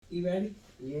You ready?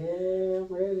 Yeah, I'm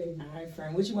ready. All right,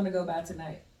 friend. What you want to go by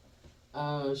tonight?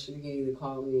 She can either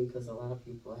call me because a lot of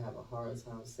people have a hard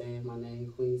time saying my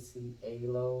name, Queen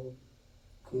Cielo.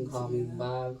 You can call me Cielo.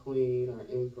 Vibe Queen or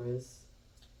Empress.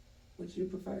 What you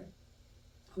prefer?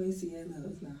 Queen Cielo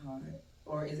is not hard.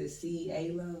 Or is it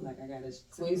C-A-Lo? Like I got to...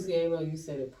 Queen Cielo, you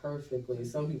said it perfectly.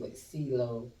 Some people like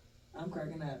CeeLo. I'm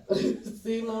cracking up.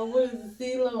 CeeLo, what is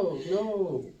CeeLo?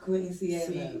 No. Queen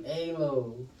Cielo.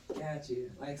 Cielo. Got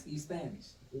you. Like you Spanish.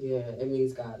 Yeah, it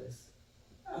means goddess.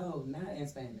 Oh, not in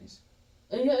Spanish.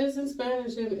 And yeah, it's in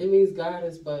Spanish. It means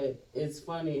goddess, but it's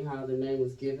funny how the name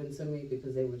was given to me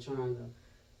because they were trying to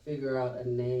figure out a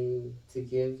name to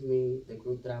give me, the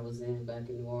group that I was in back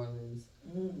in New Orleans.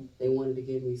 They wanted to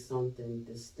give me something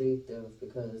distinctive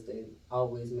because they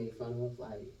always made fun of,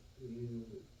 like, you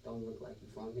don't look like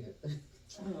you're from here.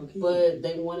 Oh, okay. But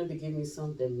they wanted to give me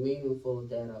something meaningful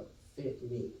that'll fit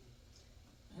me.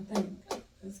 I think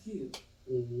that's cute.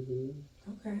 Mm-hmm.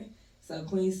 Okay. So,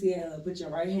 Queen Cielo, put your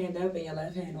right hand up and your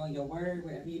left hand on your word,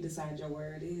 wherever you decide your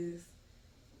word is.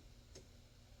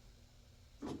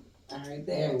 All right,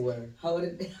 there. Everywhere. Hold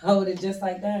it just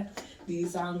like that. Do you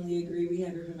solemnly agree we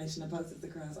have your permission to post this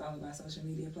across all of our social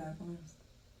media platforms?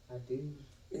 I do.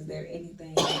 Is there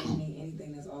anything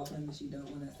that's off limits you don't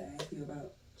want us to ask you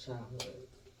about? Childhood.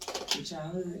 Your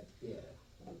childhood? Yeah.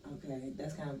 Okay,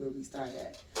 that's kind of where we start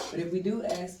at. But if we do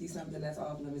ask you something that's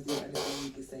off limits, do you understand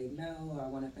you can say no, I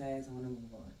want to pass, I want to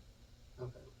move on.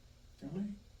 Okay. All right.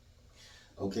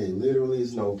 Okay, literally,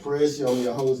 it's no pressure on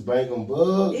your host, Bankum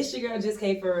Bug. It's your girl, Just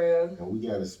K for real. And we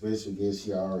got a special guest.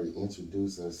 She already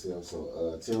introduced herself.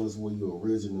 So tell us where you're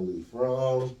originally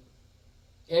from.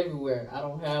 Everywhere. I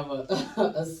don't have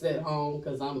a set home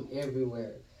because I'm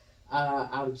everywhere.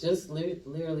 I've just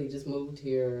literally just moved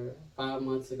here 5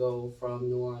 months ago from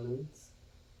New Orleans.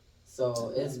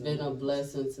 So it's been a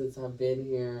blessing since I've been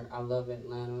here. I love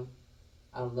Atlanta.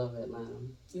 I love Atlanta.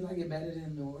 You like it better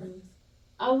than New Orleans?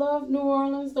 I love New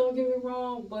Orleans, don't get me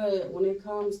wrong, but when it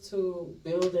comes to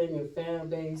building your fan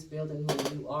base, building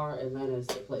who you are, Atlanta is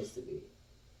the place to be.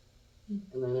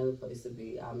 Atlanta is the place to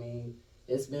be. I mean,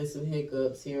 it's been some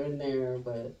hiccups here and there,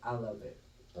 but I love it.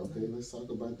 Okay, let's talk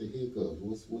about the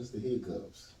hiccups. What's the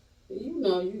hiccups? You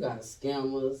know, you got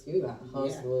scammers, you got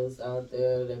hustlers out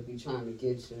there that be trying to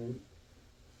get you.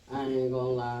 I ain't gonna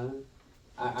lie.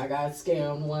 I got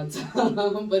scammed one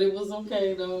time, but it was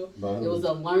okay though. It was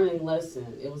a learning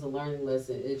lesson. It was a learning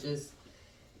lesson. It just,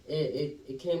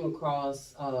 it came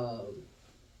across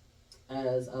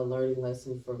as a learning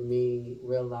lesson for me,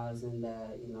 realizing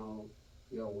that, you know,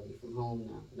 you're away from home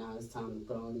now. Now it's time to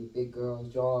put on these big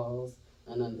girls' drawers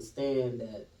and understand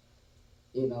that,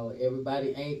 you know,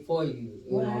 everybody ain't for you.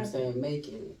 You know what I'm saying?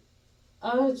 Making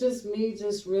it. Just me,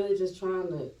 just really just trying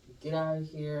to get out of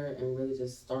here and really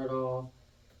just start off,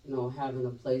 you know, having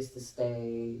a place to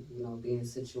stay, you know, being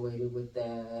situated with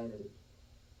that. And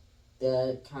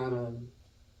that kind of,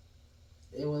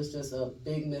 it was just a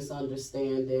big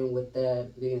misunderstanding with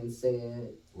that being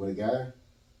said. With a guy?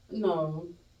 No,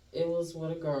 it was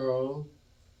with a girl.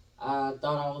 I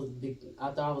thought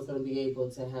I was gonna be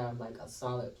able to have like a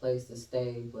solid place to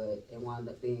stay, but it wound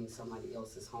up being somebody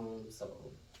else's home. So.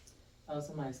 Oh,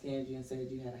 somebody scammed you and said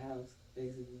you had a house,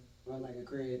 basically, or like a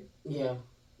crib. Yeah.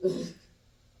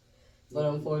 But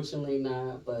unfortunately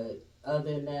not. But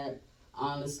other than that,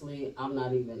 honestly, I'm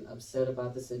not even upset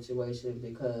about the situation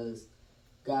because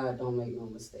God don't make no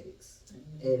mistakes.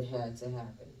 It had to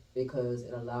happen because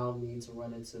it allowed me to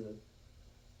run into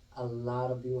a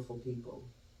lot of beautiful people.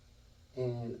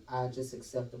 And I just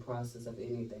accept the process of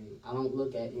anything. I don't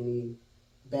look at any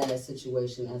bad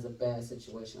situation as a bad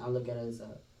situation. I look at it as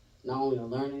not only a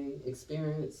learning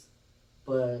experience,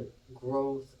 but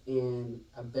growth and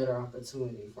a better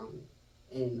opportunity from it.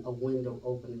 And a window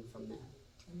opening from that.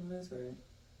 I know that's right.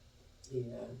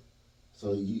 Yeah.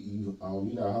 So you're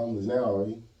not homeless now, are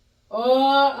you?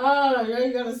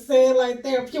 You gotta say it like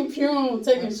that. Pew pew,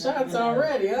 taking shots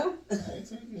already, huh? I ain't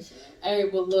taking a shot. Hey,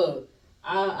 but look,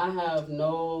 I have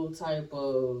no type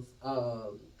of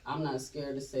I'm not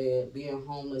scared to say it. Being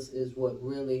homeless is what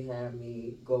really had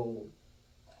me go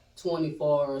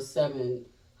 24/7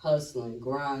 hustling,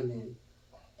 grinding.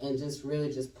 And just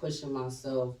really just pushing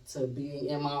myself to be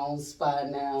in my own spot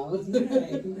now.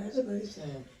 Hey,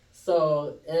 congratulations.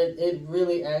 So it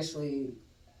really actually,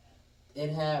 it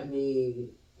had me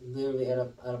literally at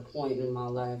a point in my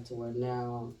life to where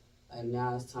now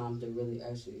it's time to really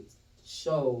actually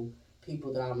show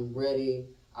people that I'm ready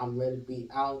to be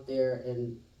out there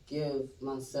and give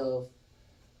myself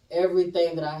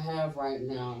everything that I have right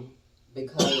now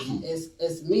because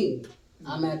it's me.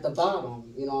 I'm at the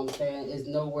bottom. You know what I'm saying? It's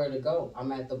nowhere to go.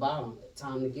 I'm at the bottom.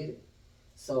 Time to get it.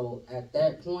 So at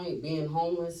that point, being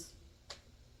homeless,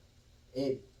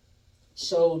 it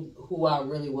showed who I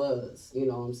really was. You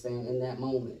know what I'm saying? In that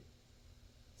moment.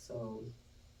 So,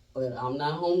 but I'm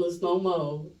not homeless no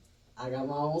more. I got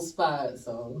my own spot,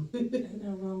 so Ain't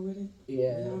nothing wrong with it.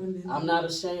 yeah, I'm not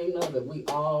ashamed of it. We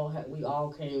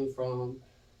all came from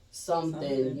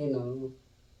something, you know,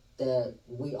 that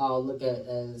we all look at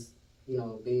as, you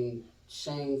know, being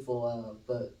shameful of,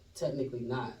 but technically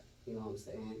not. You know what I'm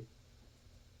saying?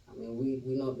 I mean,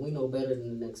 we know better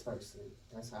than the next person.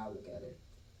 That's how I look at it.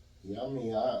 Yeah, I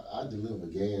mean, I deliver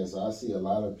gas, so I see a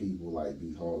lot of people like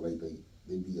be home, like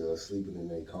they be sleeping in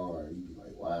their car. You be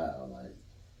like, wow, like.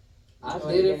 I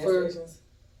did it for quick trips,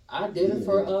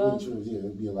 yeah,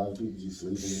 there'd be a lot of people just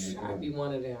sleeping in their car. I'd be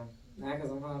one of them. Not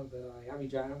because I'm hungry, but like, I be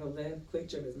driving from there. Quick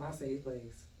Trip is my safe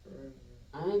place.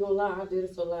 I ain't gonna lie, I did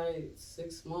it for like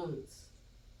 6 months.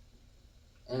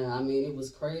 And I mean, it was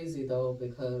crazy though,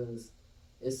 because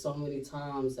it's so many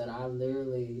times that I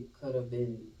literally could have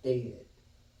been dead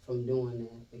from doing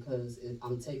that, because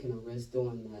I'm taking a risk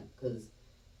doing that. Because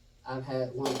I've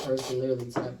had one person literally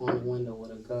tap on the window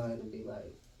with a gun and be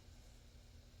like,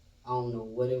 I don't know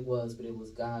what it was, but it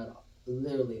was God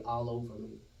literally all over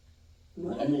me.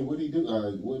 I mean, what did he do?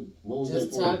 What was just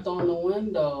that for? tapped on the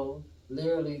window,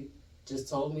 literally just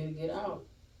told me to get out.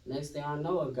 Next thing I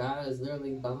know, a guy is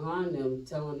literally behind him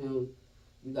telling him,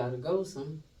 you gotta go,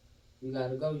 son. You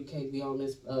gotta go. You can't be on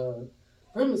this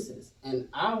premises. And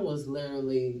I was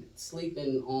literally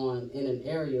sleeping in an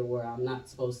area where I'm not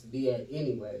supposed to be at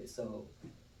anyway. So,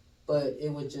 but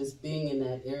it was just being in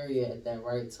that area at that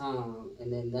right time.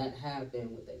 And then that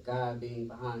happened with the guy being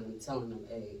behind him telling him,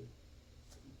 hey,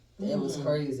 it was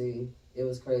crazy. It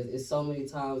was crazy. It's so many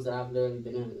times that I've literally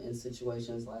been in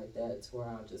situations like that to where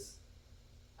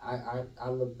I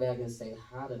look back and say,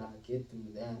 how did I get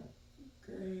through that?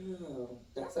 Girl,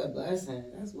 that's a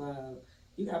blessing. That's wild.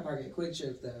 You gotta park at Quick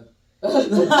Trip though.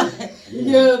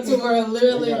 Yeah, to where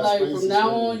literally like from now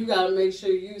on you gotta make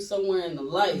sure you somewhere in the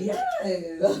light. Yes.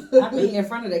 I be in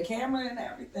front of the camera and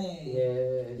everything.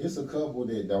 Yeah. It's a couple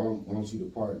that don't want you to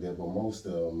park there, but most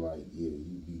of them like, yeah,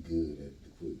 you be good at the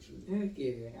Quick Trip. Heck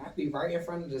yeah. I be right in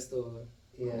front of the store.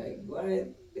 Yeah. Like,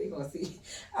 what? They gonna see.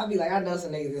 I'll be like, I know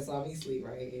some niggas that saw me sleep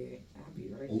right here. I'll be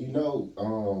right And here. you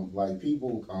know, like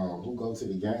people who go to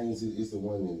the games, it's the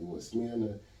one in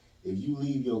Smyrna. If you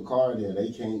leave your car there,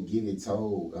 they can't get it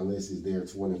towed unless it's there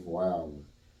 24 hours.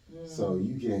 So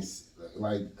you can,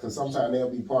 like, cause sometimes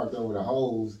they'll be parked over the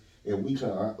hose, and we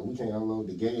can't unload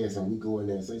the gas, and we go in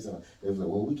there and say something. They're like,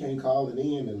 well, we can't call it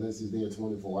in unless it's there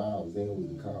 24 hours. Then we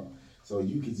can call. So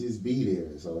you could just be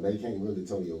there. So they can't really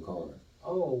tow your car.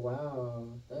 Oh wow,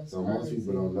 that's so crazy. Most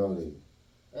people don't know that.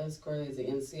 That's crazy.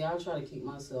 And see, I try to keep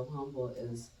myself humble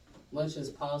as much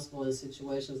as possible in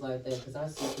situations like that, because I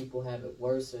see people have it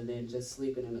worse than just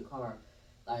sleeping in the car.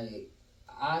 Like,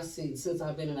 I see, since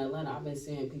I've been in Atlanta, I've been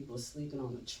seeing people sleeping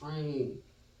on the train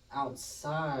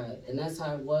outside, and that's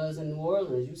how it was in New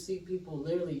Orleans. You see people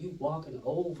literally, you walking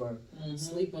over,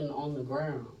 sleeping on the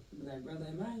ground. Like, brother,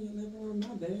 am I in your living room?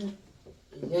 My bad.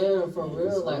 Yeah, for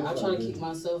real. Like, I try to keep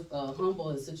myself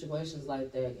humble in situations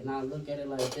like that, and I look at it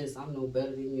like this: I'm no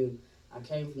better than you. I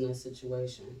came from that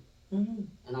situation. And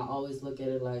I always look at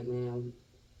it like, man,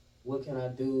 what can I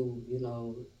do, you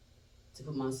know, to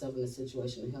put myself in a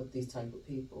situation to help these type of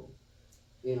people,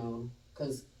 you know,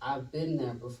 because I've been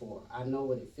there before. I know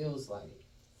what it feels like.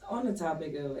 On the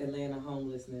topic of Atlanta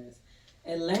homelessness,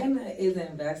 Atlanta is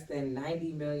investing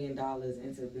 $90 million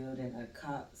into building a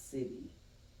cop city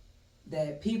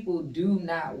that people do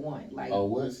not want. Like,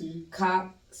 what city?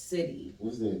 Cop City.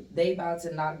 What's that? They about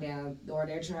to knock down, or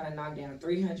they're trying to knock down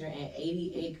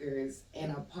 380 acres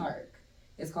in a park.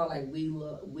 It's called like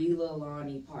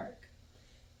Weelawney Park.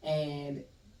 And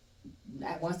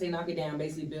once they knock it down,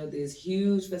 basically build this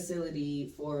huge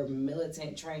facility for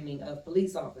militant training of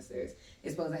police officers.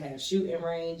 It's supposed to have shooting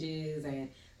ranges and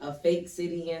a fake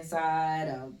city inside,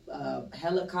 a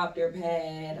helicopter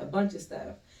pad, a bunch of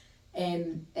stuff.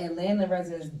 And Atlanta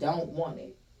residents don't want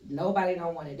it. Nobody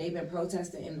don't want it. They've been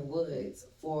protesting in the woods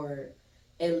for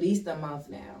at least a month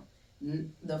now.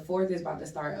 The 4th is about to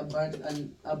start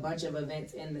a bunch of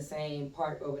events in the same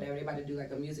park or whatever. They're about to do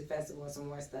like a music festival and some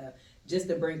more stuff just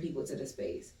to bring people to the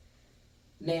space.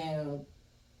 Now,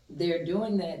 they're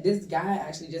doing that. This guy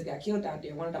actually just got killed out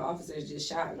there. One of the officers just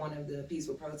shot one of the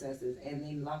peaceful protesters, and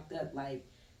they locked up like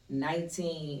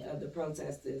 19 of the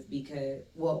protesters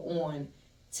on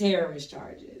terrorist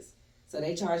charges. So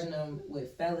they charging them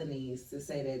with felonies to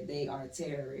say that they are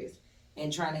terrorists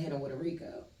and trying to hit them with a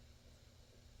RICO.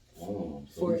 So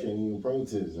For- you can't even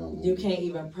protest no more. You can't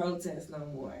even protest no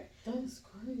more. That's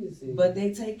crazy. But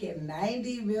they taking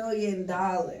 $90 million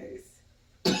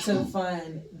to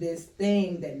fund this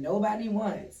thing that nobody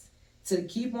wants, to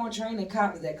keep on training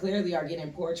cops that clearly are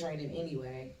getting poor training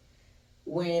anyway.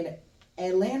 When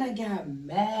Atlanta got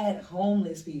mad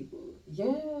homeless people. Yeah.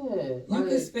 You like,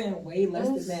 could spend way less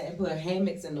than that's- that and put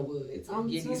hammocks in the woods I'm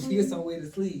and get telling you. somewhere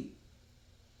to sleep.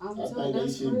 I'm I telling think they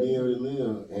that's should crazy. be able to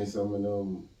live in some of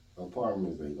them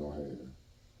apartments they gonna have.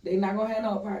 They not gonna have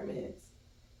no apartments.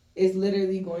 It's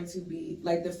literally going to be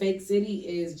like the fake city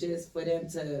is just for them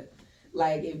to,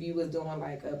 like, if you was doing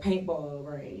like a paintball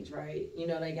range, right? You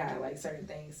know, they got like certain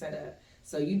things set up.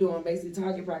 So you doing basically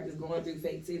target practice going through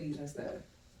fake cities and stuff.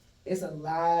 It's a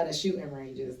lot of shooting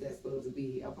ranges that's supposed to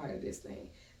be a part of this thing.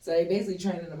 So they basically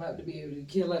training them up to be able to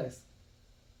kill us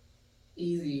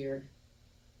easier.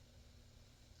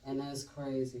 And that's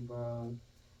crazy, bro.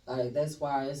 Like, that's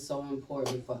why it's so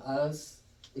important for us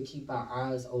to keep our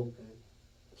eyes open.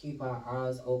 Keep our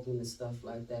eyes open to stuff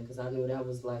like that. Because I knew that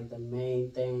was, like, the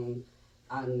main thing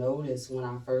I noticed when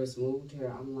I first moved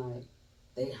here. I'm like,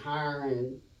 they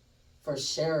hiring for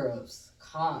sheriffs,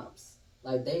 cops.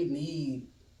 Like, they need,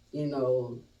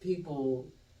 people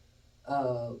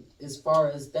as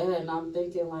far as that. And I'm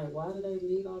thinking, like, why do they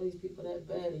need all these people that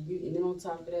bad? And then on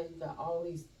top of that, you got all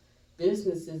these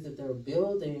businesses that they're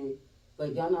building,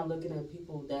 but y'all not looking at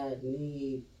people that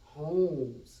need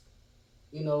homes.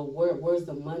 Where's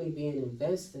the money being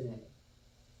invested at?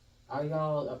 Are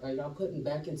y'all putting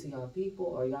back into y'all people,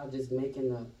 or y'all just making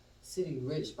the city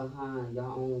rich behind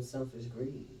y'all own selfish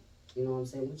greed? You know what I'm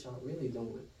saying? What y'all really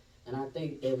doing? And I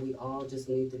think that we all just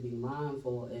need to be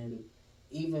mindful, and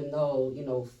even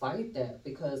though, fight that,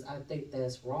 because I think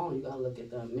that's wrong. You gotta look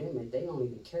at the amendment. They don't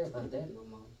even care about that no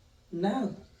more.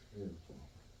 No.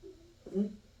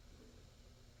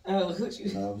 Oh, what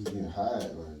you? I was getting high,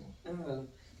 like. Oh,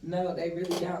 no, they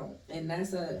really don't, and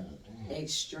that's a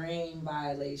extreme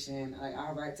violation. Like,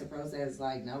 our right to protest is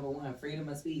like number one. Freedom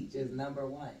of speech is number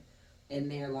one, and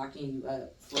they're locking you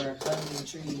up for hugging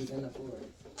trees in the forest.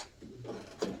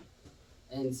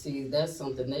 And see, that's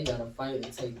something they gotta fight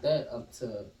and take that up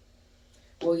to.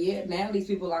 Well, yeah, now these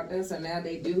people locked up, so now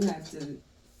they do have to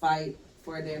fight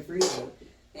for their freedom,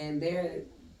 and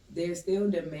they're still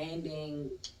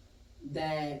demanding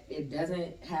that it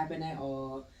doesn't happen at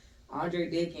all. Andre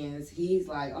Dickens, he's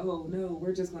like, oh no,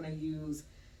 we're just gonna use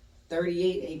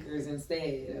 38 acres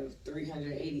instead of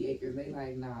 380 acres. They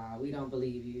like, nah, we don't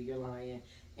believe you, you're lying,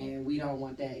 and we don't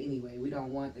want that anyway. We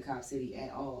don't want the cop city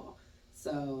at all,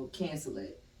 so cancel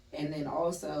it. And then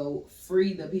also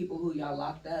free the people who y'all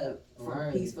locked up for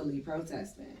Right. peacefully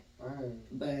protesting. Right.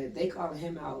 But they calling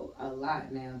him out a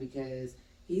lot now because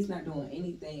he's not doing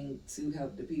anything to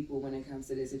help the people when it comes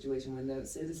to this situation, when the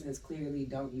citizens clearly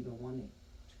don't even want it.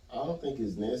 I don't think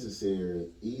it's necessary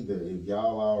either. If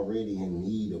y'all already in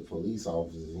need of police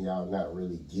officers and y'all not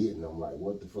really getting them, like,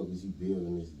 what the fuck is you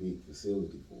building this big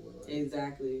facility for? Like,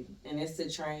 Exactly. And it's to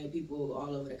train people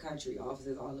all over the country,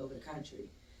 officers all over the country.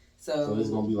 so it's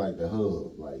gonna be like the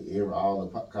hub, like all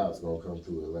the cops gonna come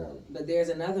through Atlanta. But there's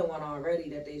another one already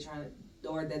that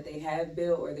that they have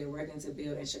built or they're working to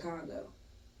build in Chicago.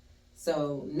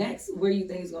 So next, where you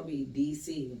think it's gonna be?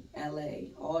 DC, LA,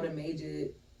 all the major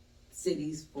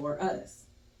cities for us.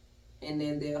 And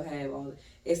then they'll have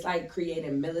it's like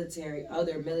creating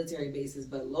other military bases,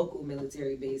 but local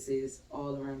military bases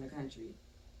all around the country.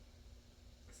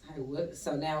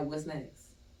 So now what's next?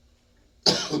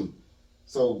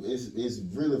 So it's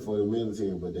really for the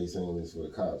military, but they saying it's for the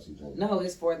cops. You think? No,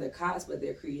 it's for the cops, but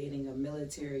they're creating a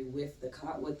military with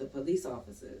the police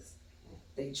officers.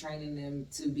 They training them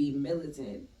to be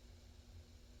militant.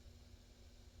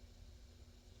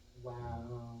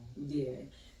 Wow. Yeah.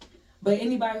 But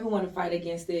anybody who want to fight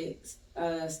against it,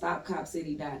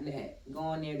 stopcopcity.net. Go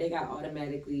on there. They got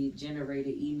automatically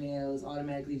generated emails,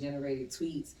 automatically generated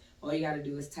tweets. All you got to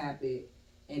do is tap it,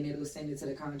 and it'll send it to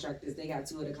the contractors. They got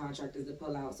 2 of the contractors to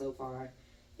pull out so far.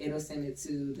 It'll send it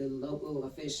to the local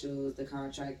officials, the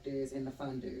contractors, and the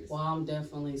funders. Well, I'm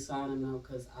definitely signing up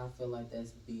because I feel like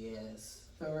that's BS.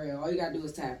 For real. All you got to do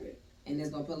is tap it, and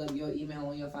it's going to pull up your email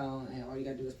on your phone, and all you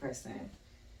got to do is press send.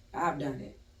 I've done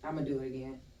it. I'm going to do it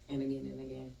again and again and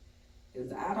again.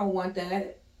 Because I don't want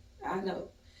that. I know.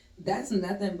 That's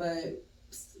nothing but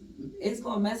it's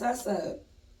going to mess us up.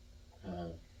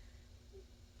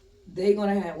 They're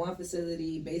going to have one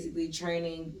facility basically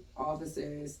training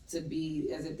officers to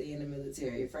be as if they're in the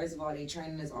military. First of all, their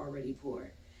training is already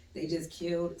poor. They just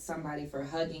killed somebody for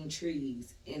hugging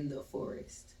trees in the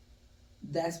forest.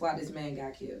 That's why this man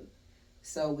got killed.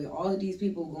 So with all of these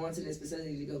people going to this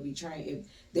facility to go be trained, if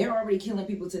they're already killing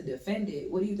people to defend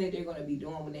it, what do you think they're going to be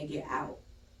doing when they get out?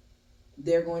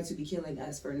 They're going to be killing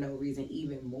us for no reason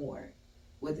even more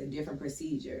with a different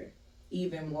procedure,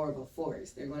 even more of a force.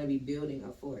 They're going to be building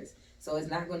a force. So it's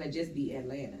not going to just be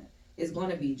Atlanta. It's going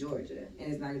to be Georgia.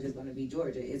 And it's not just going to be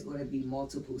Georgia. It's going to be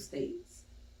multiple states.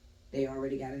 They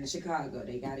already got it in Chicago.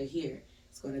 They got it here.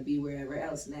 It's going to be wherever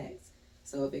else next.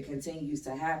 So if it continues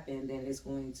to happen, then it's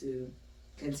going to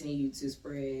continue to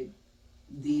spread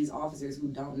these officers who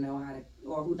don't know how to,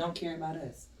 or who don't care about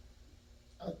us.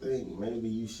 I think maybe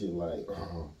you should like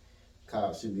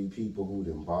cops should be people who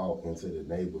done bought into the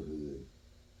neighborhood.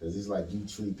 Cause it's like you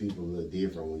treat people a little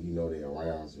different when you know they're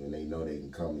around you and they know they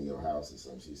can come to your house or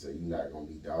some shit. So you're not gonna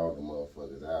be dogging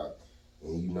motherfuckers out,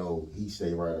 and you know he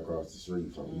stay right across the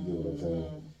street from you. You get what I'm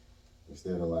saying?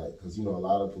 Instead of like, cause you know a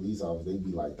lot of police officers they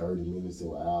be like 30 minutes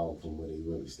to an hour from where they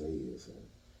really stay at. So.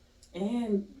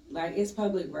 And like it's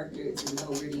public record to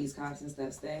know where these cops and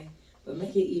stuff stay, but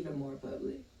make it even more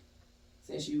public.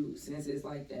 Since it's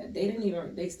like that,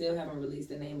 they still haven't released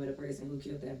the name of the person who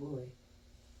killed that boy.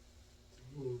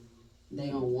 They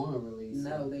don't want to release.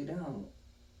 No, they don't.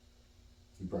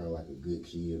 He probably like a good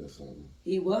kid or something.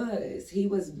 He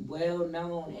was well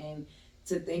known, and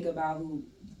to think about who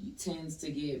tends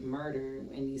to get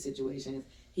murdered in these situations,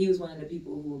 he was one of the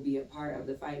people who will be a part of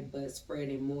the fight, but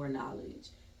spreading more knowledge.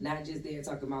 Not just there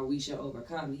talking about we shall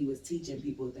overcome. He was teaching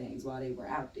people things while they were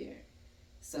out there.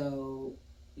 So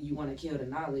you want to kill the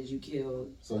knowledge, you kill.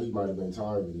 So he might have been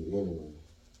targeted anyway.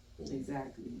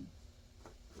 Exactly.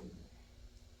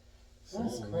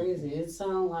 That's crazy. It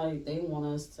sounds like they want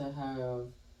us to have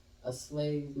a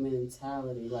slave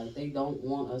mentality. Like they don't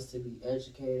want us to be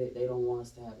educated. They don't want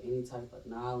us to have any type of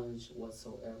knowledge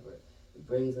whatsoever. It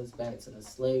brings us back to the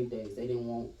slave days. They didn't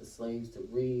want the slaves to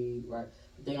read, right?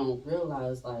 But they don't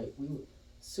realize like we were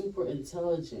super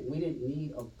intelligent. We didn't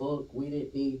need a book. We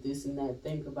didn't need this and that.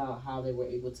 Think about how they were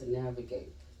able to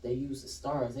navigate. They used the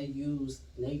stars. They used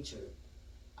nature.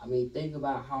 I mean, think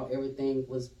about how everything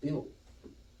was built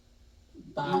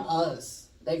by us.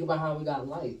 Think about how we got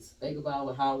lights. Think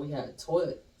about how we had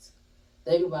toilets.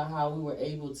 Think about how we were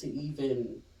able to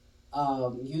even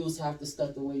use half the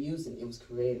stuff that we're using. It was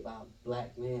created by a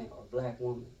black man or black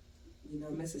woman. You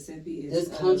know, Mississippi is.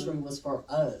 This country was for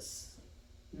us.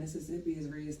 Mississippi is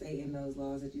reinstating those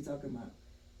laws that you're talking about.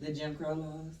 The Jim Crow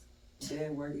laws.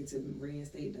 They're working to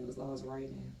reinstate those laws right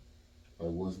now.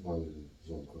 Like what's one of the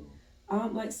Jim Crow?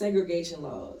 Like segregation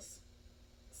laws.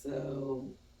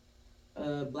 So,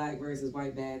 black versus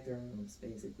white bathrooms,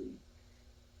 basically.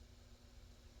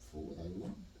 Like,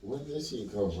 where did that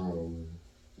shit come from?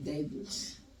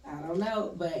 I don't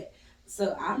know, but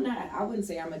so I wouldn't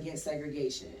say I'm against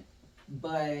segregation,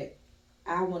 but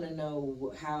I want to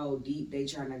know how deep they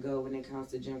trying to go when it comes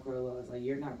to Jim Crow laws. Like,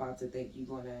 you're not about to think you're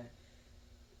going to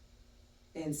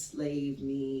enslave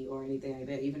me or anything like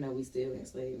that, even though we still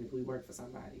enslaved if we work for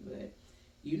somebody, but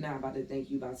you're not about to think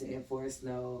you about to enforce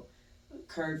no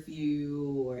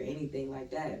curfew or anything like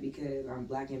that because I'm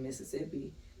black in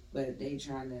Mississippi, but they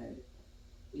trying to,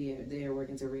 they're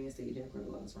working to reinstate Jim Crow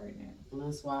laws right now. And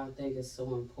that's why I think it's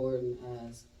so important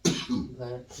as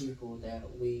black people that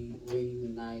we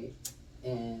reunite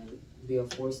and be a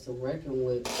force to reckon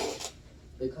with,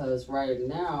 because right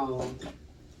now,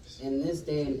 in this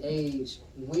day and age,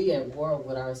 we at war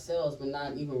with ourselves, but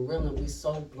not even realizing we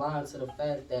so blind to the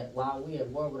fact that while we at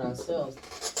war with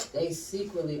ourselves, they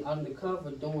secretly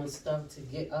undercover doing stuff to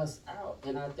get us out.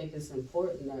 And I think it's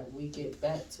important that we get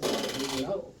back to what we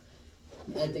know.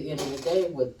 At the end of the day,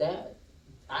 with that,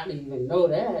 I didn't even know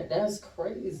that. That's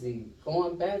crazy.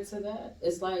 Going back to that,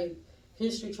 it's like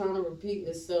history trying to repeat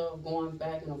itself, going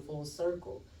back in a full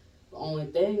circle. The only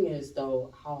thing is,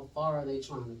 though, how far are they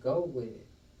trying to go with it?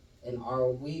 And are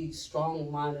we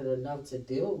strong-minded enough to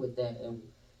deal with that? And,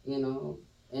 you know,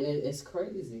 and it's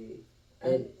crazy.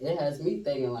 It has me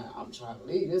thinking, like, I'm trying to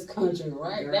leave this country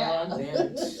right now.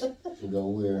 You go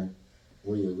where?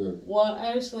 Where you go? Well,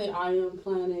 actually, I am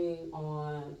planning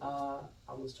on,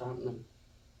 I was trying to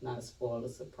not spoil the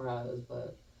surprise,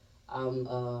 but I'm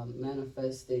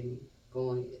manifesting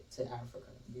going to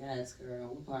Africa. Yes, girl.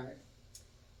 What part?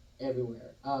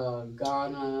 Everywhere.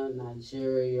 Ghana,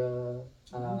 Nigeria,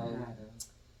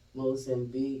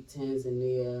 Mozambique,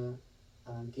 Tanzania,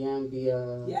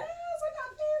 Gambia. Yes, I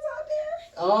got fans out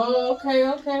there. Oh, okay.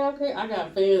 I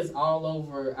got fans all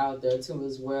over out there too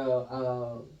as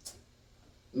well.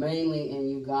 Mainly in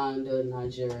Uganda,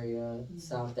 Nigeria,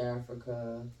 South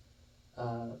Africa,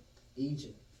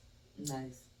 Egypt.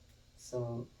 Nice.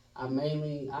 So I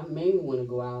mainly want to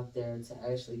go out there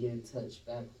to actually get in touch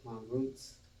back with my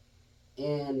roots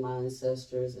and my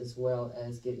ancestors, as well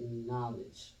as getting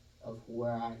knowledge of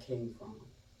where I came from,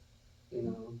 you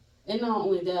know. And not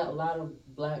only that, a lot of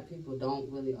black people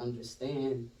don't really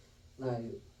understand,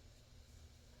 like,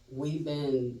 we've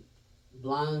been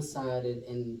blindsided,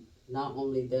 and not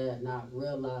only that, not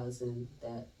realizing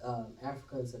that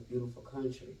Africa is a beautiful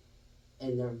country,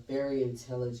 and they're very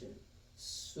intelligent,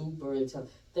 super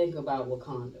intelligent. Think about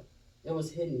Wakanda. There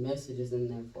was hidden messages in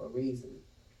there for a reason,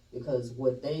 because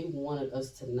what they wanted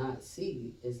us to not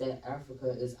see is that Africa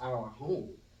is our home,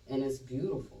 and it's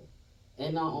beautiful.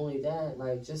 And not only that,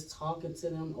 like, just talking to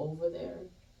them over there,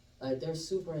 like, they're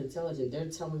super intelligent. They're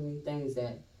telling me things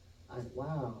that, like,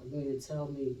 wow, you mean to tell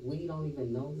me we don't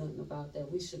even know nothing about that?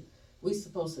 We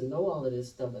supposed to know all of this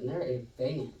stuff, and they're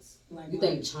advanced. Like You what?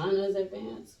 think China is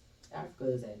advanced? Africa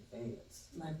is advanced.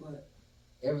 Like what?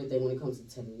 Everything when it comes to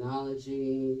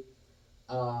technology.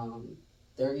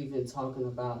 They're even talking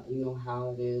about,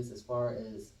 how it is as far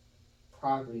as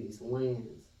properties,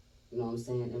 lands. You know what I'm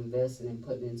saying? Investing and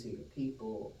putting into your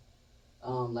people.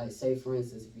 Like, say for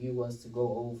instance, if you was to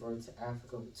go over to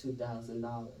Africa with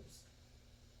 $2,000,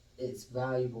 it's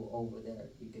valuable over there.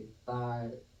 You could buy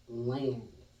land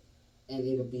and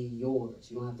it'll be yours.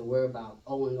 You don't have to worry about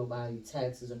owing nobody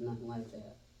taxes or nothing like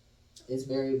that. It's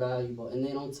very valuable. And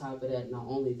then on top of that, not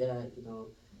only that,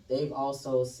 they've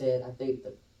also said, I think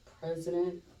the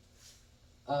president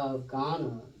of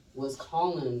Ghana was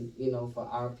calling, for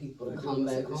our people to Like come dual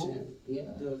back citizenship. home. Yeah.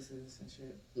 Dual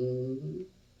citizenship. hmm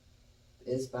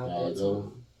It's about Y'all that go.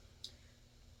 time.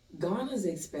 Ghana's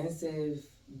expensive,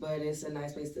 but it's a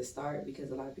nice place to start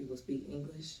because a lot of people speak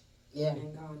English Yeah.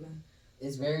 in Ghana.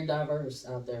 It's very diverse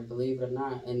out there, believe it or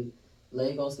not. And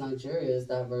Lagos, Nigeria is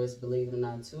diverse, believe it or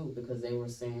not, too, because they were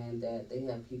saying that they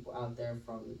have people out there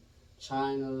from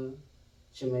China,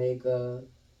 Jamaica,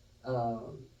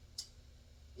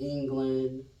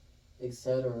 England,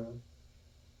 etc.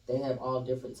 They have all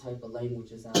different type of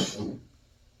languages out there.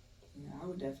 Yeah, I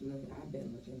would definitely. I've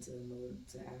been looking to move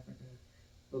to Africa,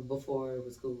 but before it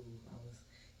was cool.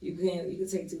 You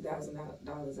could take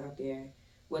 $2,000 out there.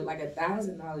 With like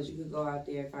 $1,000, you could go out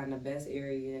there, find the best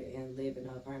area, and live in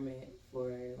an apartment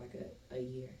for like a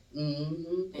year.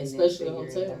 Mm-hmm. And Especially a then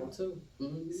figure it hotel out. too.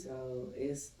 Mm-hmm. So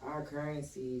it's our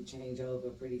currency change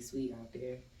over pretty sweet out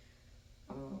there.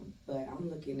 But I'm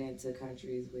looking into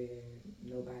countries where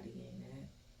nobody ain't at,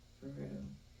 for real.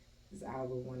 Because I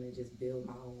would want to just build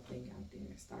my own thing out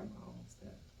there, start my own stuff.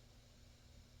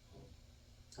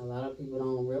 A lot of people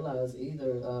don't realize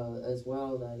either, as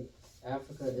well, like,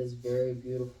 Africa is very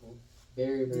beautiful.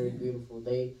 Very, very Yeah. beautiful.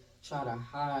 They try to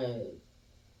hide,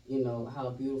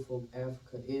 how beautiful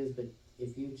Africa is, but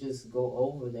if you just go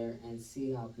over there and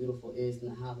see how beautiful it is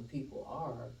and how the people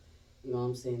are, you know what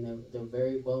I'm saying, they're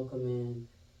very welcoming.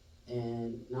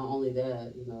 And not only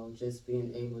that, just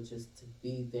being able just to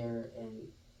be there and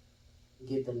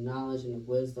get the knowledge and the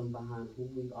wisdom behind who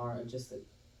we are and just the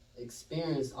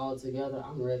experience all together,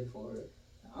 I'm ready for it.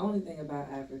 The only thing about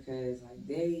Africa is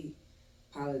like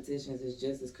politicians is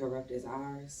just as corrupt as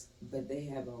ours, but they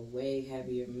have a way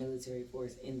heavier military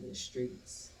force in the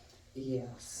streets. Yeah.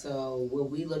 So what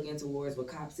we looking towards with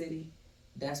Cop City,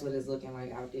 that's what it's looking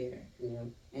like out there. Yeah.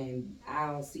 And I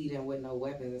don't see them with no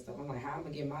weapons and stuff. I'm like, how am I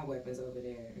gonna get my weapons over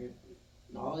there?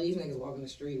 All these niggas walking the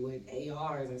street with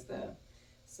ARs and stuff.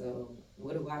 So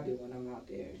what do I do when I'm out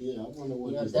there? Yeah, I wonder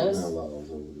what Yeah, these that's- gun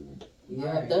laws over there.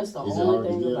 Yeah, Right. that's the Is it hard only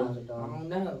to thing get about them? it, I though. don't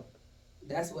know.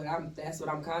 That's what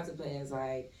I'm contemplating. Is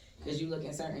like, cause you look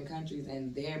in certain countries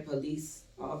and their police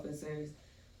officers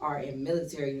are in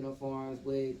military uniforms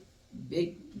with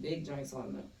big joints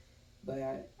on them,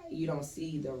 but you don't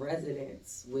see the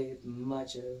residents with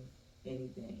much of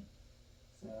anything.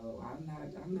 So I'm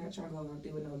not trying to go out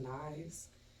there with no knives.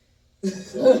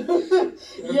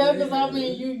 Yeah, because I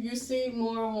mean, you see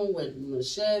more with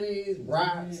machetes,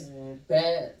 rocks, Yeah,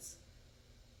 bats.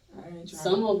 I ain't trying.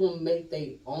 Some of them make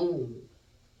their own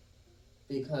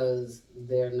because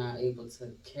they're not able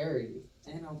to carry.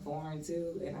 And I'm foreign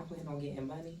too, and I plan on getting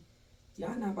money.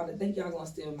 Y'all not about to think y'all gonna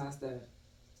steal my stuff.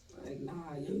 Like,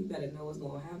 nah, you better know what's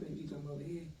gonna happen if you come over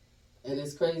here. And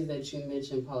it's crazy that you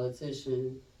mentioned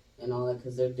politician and all that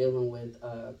because they're dealing with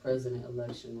president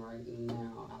election right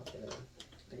now out there.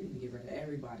 They need to get rid of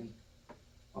everybody.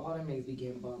 All them niggas be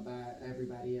getting bought by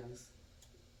everybody else.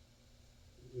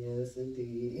 Yes,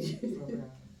 indeed. For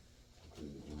real.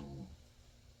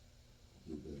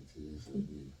 Get back to this.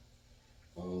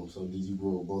 So did you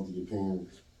grow up with both of your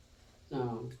parents?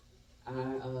 No, I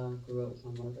grew up with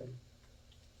my mother.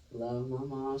 Love my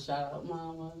mom. Shout out,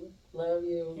 mama. Love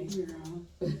you. Hey, girl.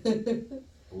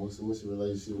 And what's your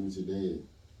relationship with your dad?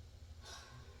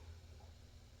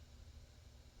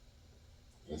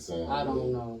 I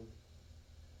don't know.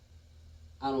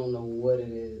 I don't know what it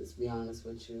is, to be honest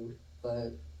with you.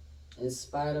 But in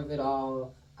spite of it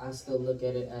all, I still look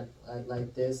at it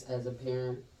like this as a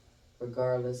parent.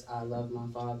 Regardless, I love my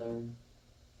father.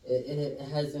 It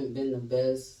hasn't been the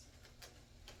best,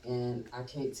 and I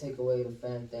can't take away the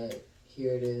fact that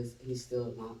here it is. He's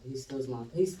still my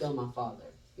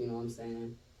father. You know what I'm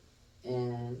saying?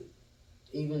 And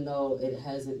even though it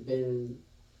hasn't been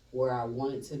where I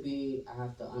want it to be, I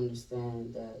have to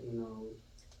understand that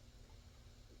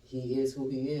he is who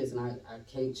he is, and I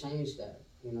can't change that.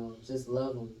 Just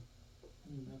love him.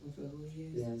 You never feel who he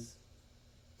is. Yes.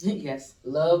 Yes.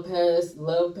 Love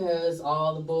past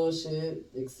all the bullshit,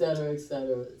 etc.,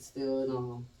 etc. Still and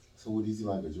all. So what is he,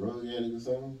 like a drug addict or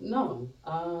something? No,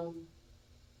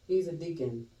 he's a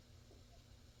deacon.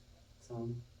 So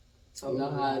you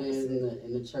know how it is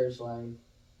in the church life.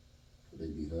 They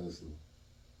be hustling.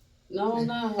 No,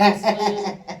 not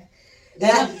hustling.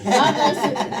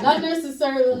 not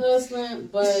necessarily hustling,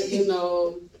 but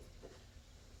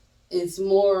it's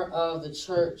more of the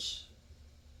church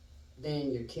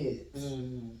than your kids.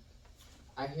 Mm-hmm.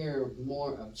 I hear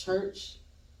more of church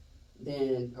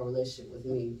than a relationship with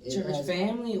me. Church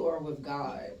family or with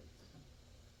God?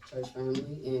 Church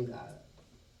family and God.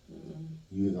 Mm-hmm.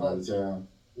 You the only child?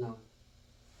 No.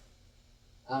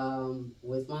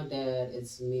 With my dad,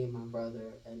 it's me and my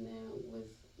brother, and then with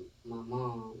my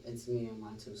mom, it's me and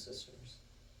my two sisters.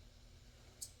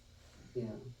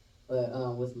 Yeah,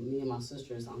 but with me and my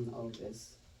sisters, I'm the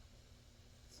oldest.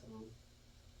 So.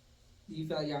 Do you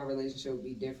feel like y'all relationship would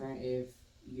be different if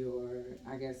your,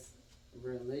 I guess,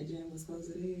 religion was close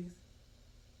to his?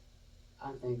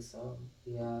 I think so.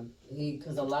 Yeah,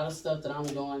 because a lot of stuff that I'm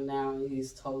doing now,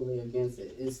 he's totally against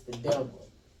it. It's the devil.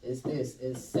 It's this.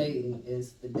 It's Satan.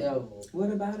 It's the devil.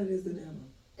 What about it is the devil?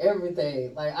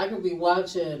 Everything. Like, I could be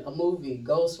watching a movie,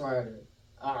 Ghost Rider.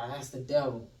 That's the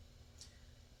devil.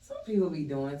 Some people be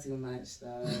doing too much,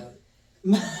 though.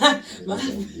 my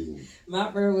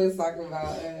friend was talking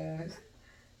about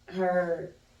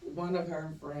one of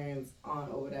her friends,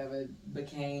 aunt or whatever,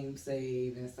 became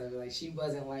saved and stuff. Like, she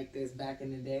wasn't like this back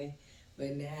in the day,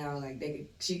 but now, like,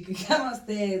 she could come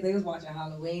upstairs. They was watching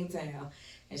Halloween Town,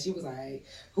 and she was like,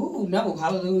 "Ooh, no,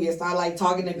 hallelujah!" Started like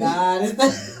talking to God and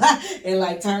stuff, and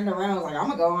like turned around, was like, "I'm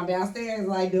gonna go on downstairs,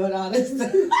 like doing all this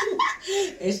stuff."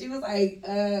 And she was like,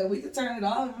 "We could turn it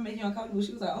off if it make you uncomfortable."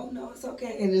 She was like, "Oh no, it's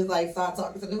okay," and just like start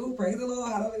talking to the who, praise the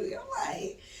Lord, hallelujah. I'm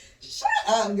like, shut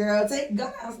up, girl.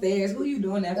 Go downstairs. Who you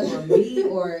doing that for? Me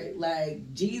or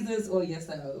like Jesus or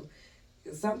yourself?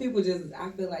 Some people just,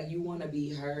 I feel like you want to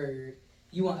be heard.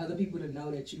 You want other people to know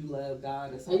that you love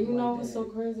God or something. And you know like what's that. so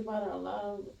crazy about it? A lot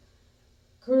of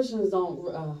Christians don't.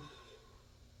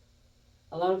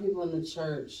 A lot of people in the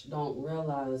church don't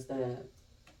realize that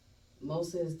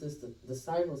most of his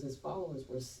disciples, his followers,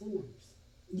 were sinners.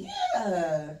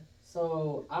 Yeah.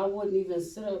 So I wouldn't even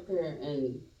sit up here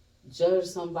and judge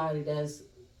somebody that's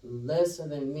lesser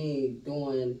than me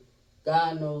doing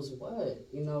God knows what.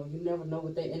 You never know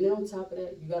what they. And then on top of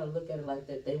that, you got to look at it like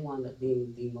that. They wind up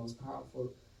being the most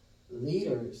powerful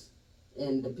leaders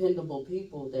and dependable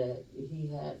people that he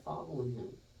had following him.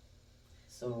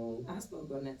 So I spoke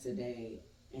on that today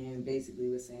and basically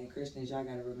was saying, Christians, y'all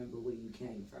got to remember where you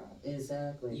came from.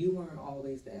 Exactly. You weren't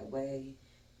always that way.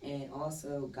 And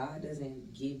also, God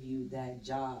doesn't give you that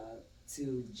job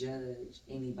to judge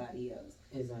anybody else.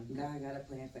 Exactly. God got a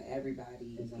plan for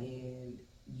everybody. Exactly. And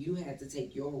you had to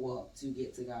take your walk to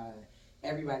get to God.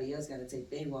 Everybody else got to take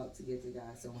their walk to get to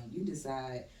God. So when you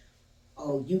decide,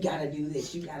 oh, you got to do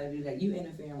this, you got to do that, you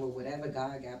interfering with whatever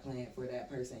God got planned for that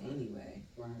person anyway.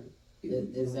 Right.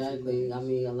 Exactly. I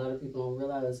mean, a lot of people don't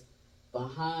realize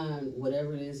behind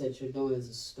whatever it is that you're doing is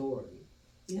a story.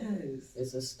 Yes.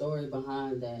 It's a story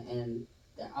behind that, and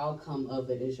the outcome of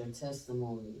it is your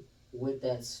testimony with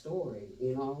that story,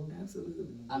 Absolutely.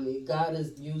 I mean, God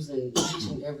is using each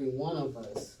and every one of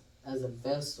us as a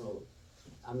vessel,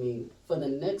 for the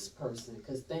next person.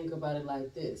 Because think about it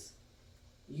like this.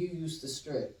 You used to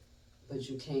strip, but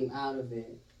you came out of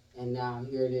it, and now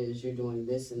here it is, you're doing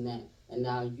this and that. And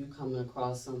now you coming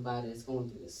across somebody that's going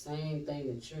through the same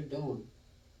thing that you're doing.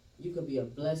 You could be a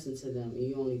blessing to them, and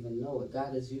you don't even know it.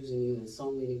 God is using you in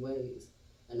so many ways.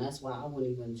 And that's why I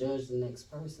wouldn't even judge the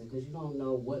next person, because you don't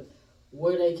know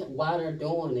why they're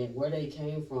doing it, where they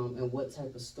came from, and what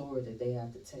type of story that they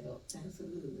have to tell.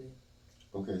 Absolutely.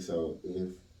 Okay, so if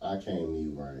I came to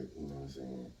you, right, you know what I'm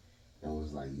saying, and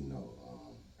was like,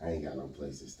 I ain't got no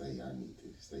place to stay, I need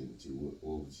to stay with you,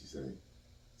 what would you say?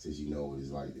 Since you know what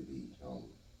it's like to be home.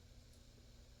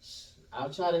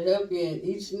 I'll try to help you in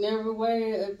each and every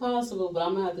way if possible, but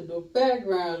I'm gonna have to do a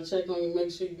background check on you,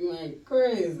 make sure you ain't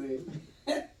crazy.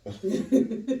 So,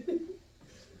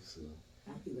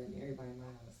 I be letting everybody in my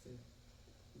house too.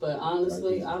 But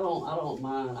honestly, I don't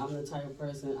mind. I'm the type of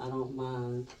person I don't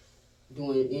mind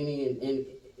doing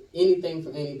anything for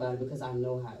anybody because I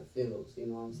know how it feels. You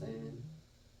know what I'm saying?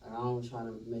 Like, I don't try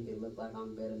to make it look like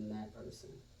I'm better than that person.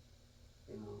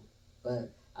 You know,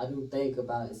 but I do think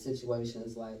about in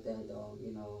situations like that though.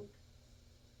 You know,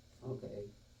 okay,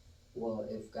 well,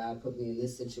 if God put me in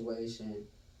this situation,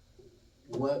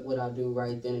 what would I do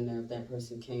right then and there if that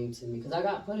person came to me? Because I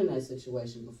got put in that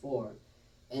situation before,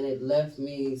 and it left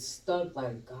me stuck.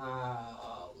 Like, God,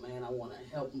 oh man, I want to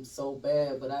help him so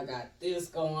bad, but I got this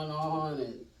going on,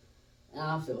 and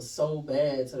I feel so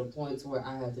bad to the point to where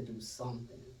I had to do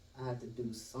something. I had to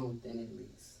do something at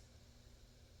least.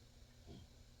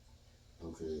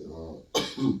 okay.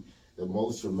 The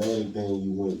most traumatic thing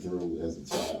you went through as a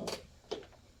child.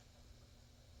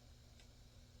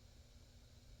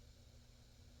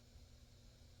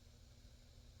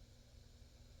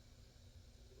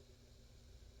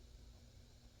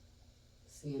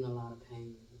 Seeing a lot of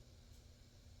pain.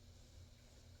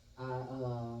 I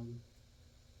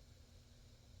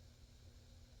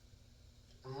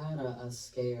had a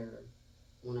scare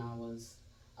when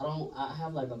I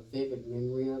have like a vivid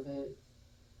memory of it.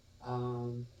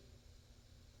 Um,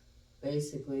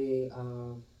 basically,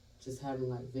 just having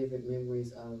like vivid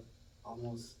memories of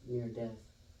almost near death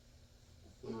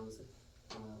when I was,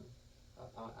 I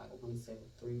want to say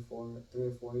 3 or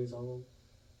 4 years old,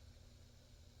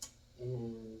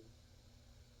 and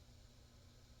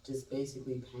just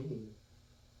basically pain.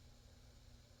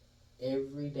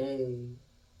 Every day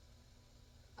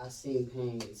I seen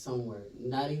pain somewhere.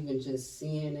 Not even just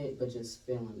seeing it, but just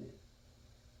feeling it.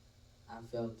 I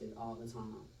felt it all the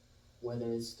time.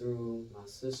 Whether it's through my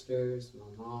sisters,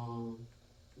 my mom,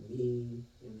 me,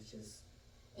 it was just,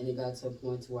 and it got to a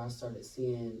point to where I started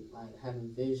seeing, like,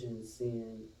 having visions,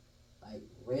 seeing, like,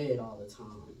 red all the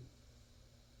time,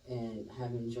 and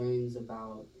having dreams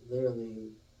about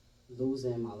literally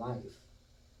losing my life.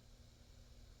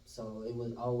 So it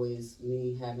was always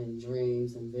me having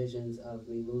dreams and visions of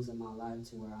me losing my life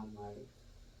to where I'm like,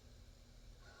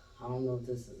 I don't know if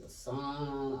this is a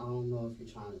sign. I don't know if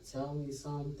you're trying to tell me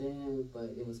something, but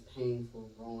it was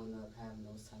painful growing up having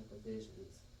those type of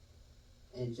visions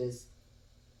and just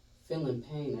feeling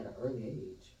pain at an early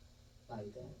age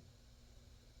like that.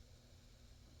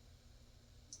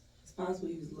 It's possible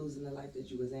you was losing the life that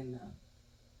you was in now.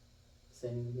 Say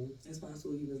it again. It's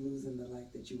possible you was losing the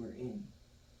life that you were in.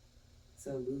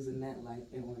 So losing that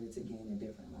life in order to gain a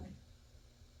different life.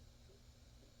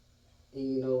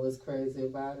 And you know what's crazy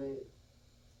about it?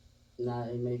 Nah,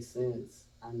 it makes sense.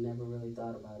 I never really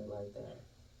thought about it like that.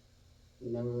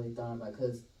 Never really thought about it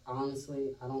because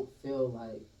honestly, I don't feel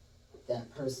like that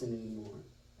person anymore.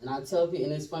 And I tell people,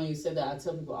 and it's funny you said that. I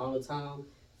tell people all the time,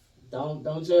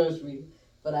 don't judge me,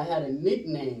 but I had a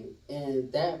nickname,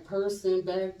 and that person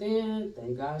back then,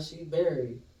 thank God she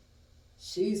buried.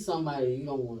 She's somebody you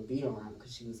don't want to be around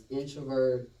because she was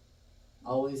introvert,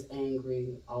 always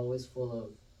angry, always full of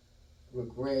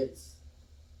regrets,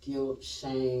 guilt,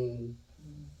 shame,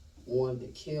 wanted to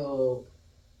kill.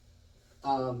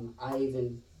 I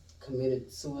even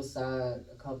committed suicide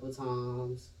a couple of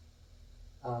times.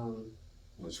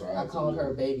 I called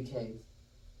her Baby K.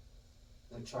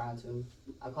 I tried to.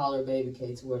 I call her Baby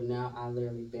K to where now I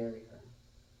literally bury her.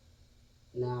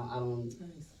 Now I don't.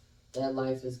 Nice. That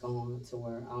life is gone to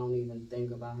where I don't even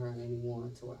think about her anymore.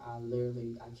 To where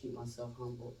I keep myself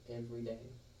humble every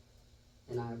day,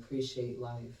 and I appreciate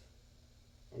life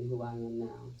and who I am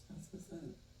now. That's what's up.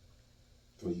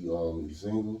 So you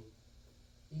single?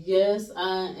 Yes,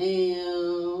 I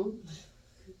am.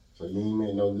 So you ain't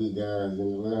met no good guys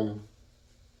in Atlanta?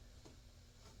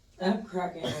 I'm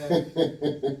cracking up.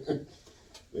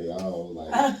 They all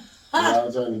like, they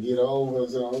all trying to get over or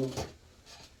something.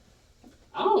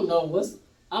 I don't know what's.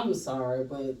 I'm sorry,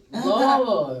 but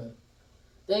Lord,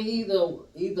 they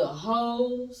either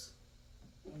hoes,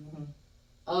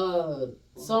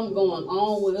 something going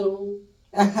on with them,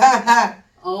 a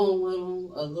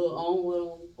little on with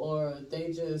them, or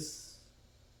they just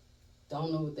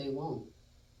don't know what they want.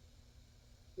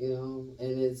 You know,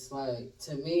 and it's like,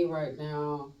 to me right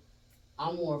now,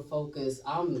 I'm more focused.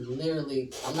 I'm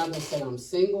not gonna say I'm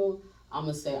single. I'm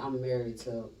gonna say I'm married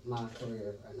to my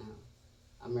career right now.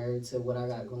 I'm married to what I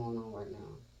got going on right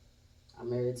now. I'm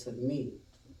married to me.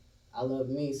 I love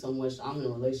me so much. I'm in a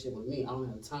relationship with me. I don't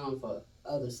have time for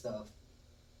other stuff.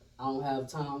 I don't have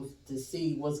time to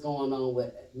see what's going on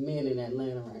with men in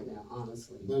Atlanta right now,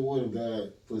 honestly. But what if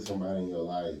God put somebody in your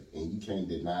life and you can't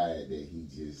deny it that he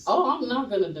just... Oh, I'm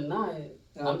not going to deny it.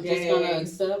 Okay. I'm just going to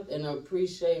accept and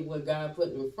appreciate what God put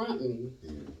in front of me.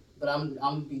 Yeah. But I'm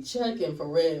going to be checking for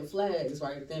red flags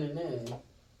right then and there.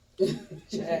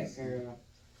 Check, girl.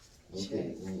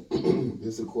 Okay.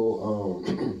 It's a quote,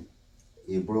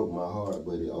 it broke my heart,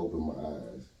 but it opened my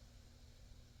eyes.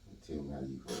 Tell me how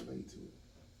you can relate to it.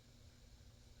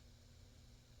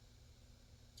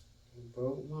 It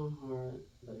broke my heart,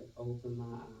 but it opened my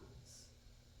eyes.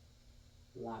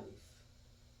 Life.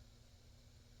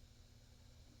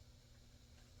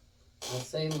 I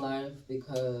say life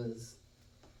because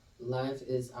life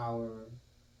is our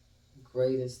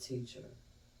greatest teacher.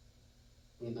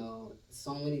 You know,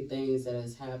 so many things that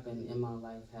has happened in my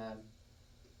life have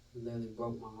literally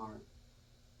broke my heart.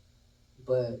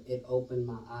 But it opened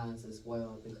my eyes as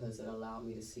well because it allowed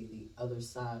me to see the other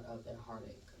side of that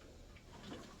heartache.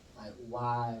 Like,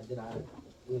 why did I,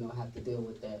 have to deal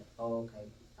with that? Oh, okay,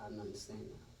 I understand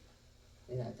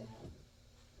now. It had to happen.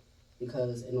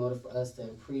 Because in order for us to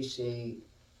appreciate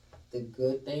the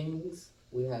good things,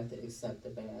 we have to accept the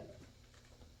bad.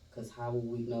 Because how will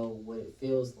we know what it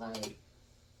feels like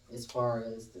as far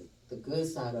as the good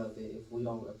side of it if we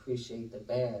don't appreciate the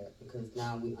bad? Because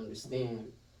now we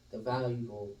understand the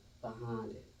valuable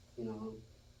behind it,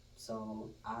 So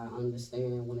I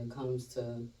understand when it comes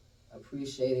to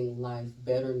appreciating life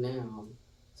better now,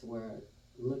 to where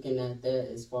looking at that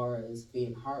as far as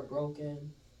being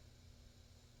heartbroken,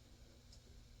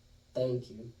 thank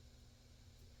you.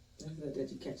 That's good that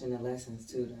you're catching the lessons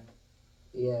too, though.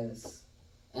 Yes.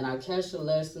 And I catch the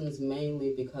lessons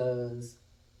mainly because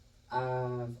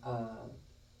I've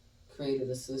created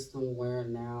a system where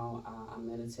now I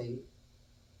meditate.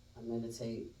 I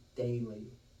meditate daily.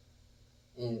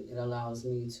 And it allows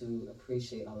me to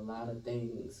appreciate a lot of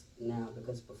things now,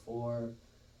 because before,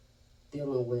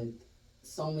 dealing with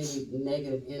so many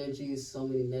negative energies, so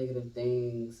many negative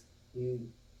things,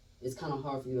 it's kind of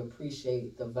hard for you to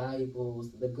appreciate the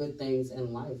valuables, the good things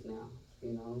in life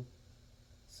now,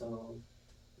 So,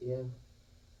 yeah.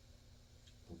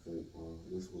 Okay,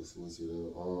 this will switch it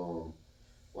up.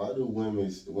 Why do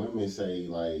women say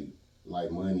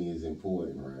like money is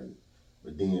important, right?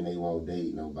 But then they won't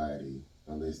date nobody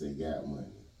unless they got money.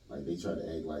 Like they try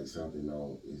to act like something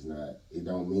it's not. It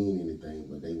don't mean anything,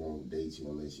 but they won't date you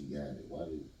unless you got it. Why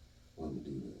do women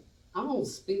do that? I don't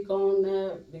speak on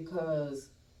that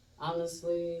because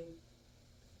honestly,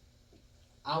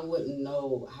 I wouldn't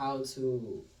know how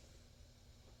to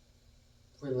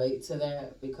relate to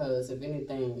that, because if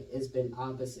anything, it's been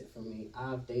opposite for me.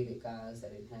 I've dated guys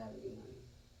that didn't have any money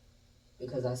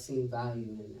because I seen value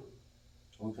in them.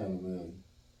 What kind of value?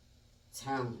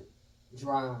 Talent,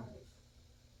 drive,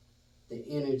 the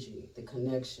energy, the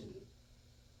connection.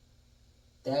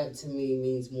 That to me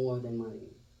means more than money,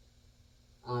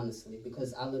 honestly,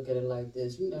 because I look at it like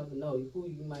this: you never know who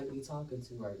you might be talking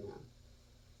to right now.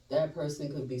 That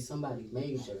person could be somebody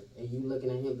major, and you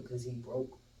looking at him because he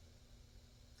broke.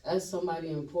 That's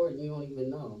somebody important you don't even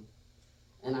know.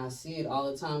 And I see it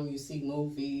all the time. You see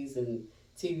movies and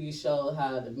TV shows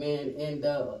how the man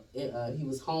he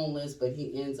was homeless, but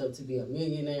he ends up to be a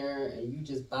millionaire, and you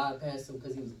just bypass him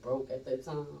because he was broke at that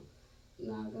time.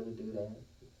 Not gonna do that.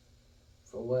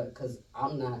 For what? Because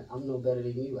I'm no better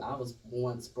than you. I was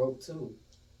once broke too.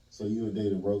 So you would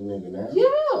date a broke nigga now?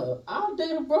 Yeah, I'll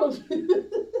date a broke.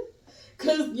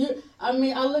 Cause I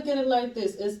look at it like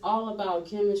this. It's all about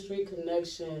chemistry,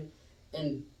 connection,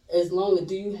 and as long as,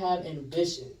 do you have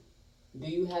ambition? Do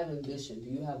you have ambition?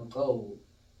 Do you have a goal?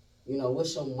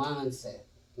 What's your mindset?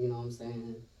 You know what I'm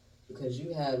saying? Because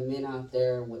you have men out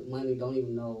there with money don't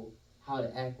even know how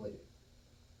to act with it.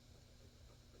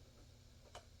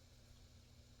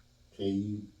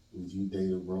 Would you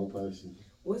date a broke person?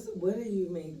 What do you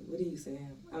mean? What are you saying?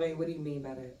 What do you mean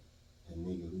by that? A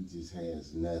nigga who just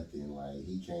has nothing, like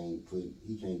he can't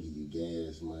give you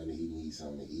gas money. He needs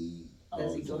something to eat.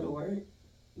 Does he go to work?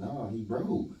 No, he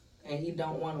broke. And he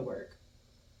don't want to work.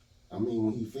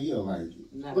 When he feel like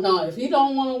it. No, if he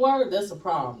don't want to work, that's a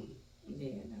problem.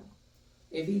 Yeah, no.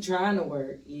 If he trying to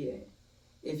work, yeah.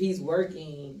 If he's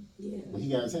working, yeah. But he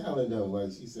got talent though,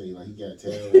 like she say, like he got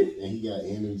talent and he got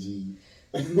energy.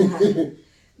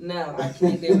 No, I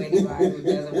can't do anybody who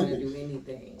doesn't want to do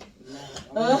anything.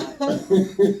 No,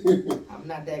 I'm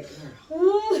not that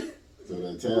girl. So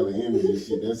that talent, energy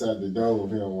shit, that's out the door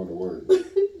if he don't want to work.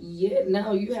 Yeah,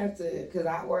 no, you have to, because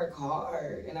I work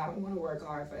hard, and I don't want to work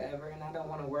hard forever, and I don't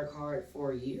want to work hard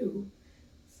for you.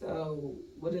 So,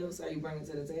 what else are you bringing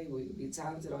to the table? You can be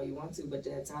talented all you want to, but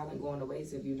that talent going to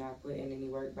waste if you're not putting any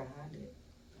work behind it.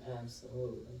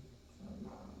 Absolutely. So,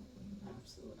 no.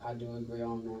 Absolutely. I do agree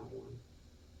on that one.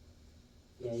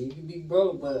 Yeah, you can be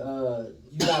broke, but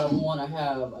you gotta want to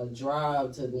have a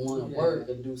drive to want to work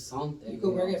and do something. You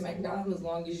can work at McDonald's as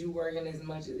long as you working as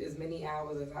many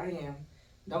hours as I am.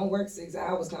 Don't work 6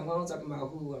 hours, come home talking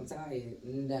about who I'm tired.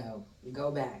 No,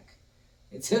 go back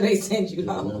until they send you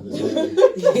home.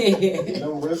 Yeah.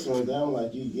 Them restaurants down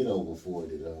like you get over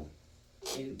 40 though.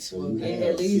 So you get have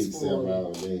at least 6-7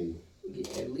 hour day.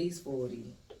 Get at least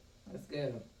 40. Let's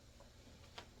go.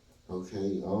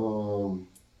 Okay,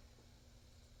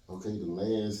 okay, the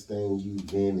last thing you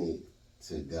vented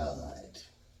to God.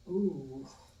 Ooh.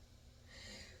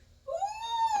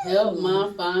 Help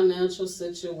my financial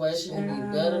situation be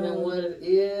better than what it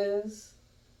is,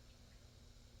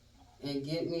 and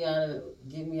get me out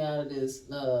of this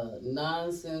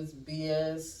nonsense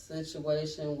BS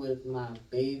situation with my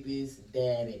baby's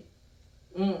daddy.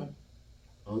 Mm.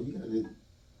 Oh, you got it,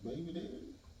 baby daddy?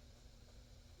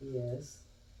 Yes.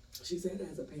 She said that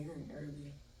as a parent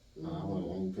earlier.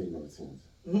 I ain't paying no attention.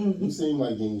 Mm-hmm. You seem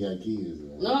like you ain't got kids,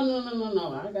 right?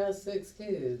 No. I got 6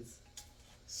 kids.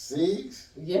 6?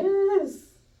 Yes.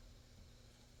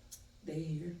 They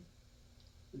here.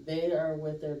 They are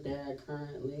with their dad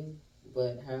currently,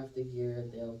 but half the year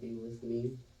they'll be with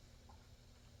me.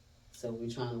 So we're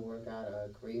trying to work out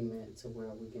an agreement to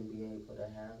where we can be able to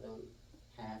have them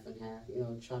half and half. You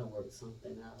know, trying to work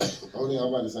something out. Oh, they all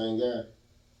about the same guy?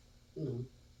 No.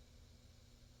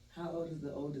 How old is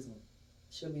the oldest one?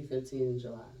 She'll be 15 in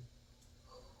July.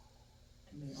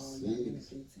 And they all young and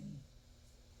 15.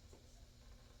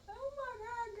 Oh my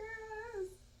God,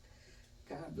 girls.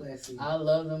 God bless you. I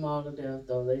love them all to death,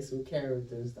 though. They some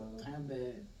characters, though. I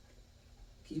bet.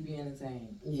 Keep you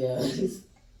entertained. Yeah. It's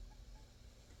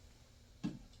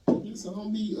gonna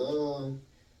be,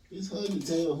 it's hard to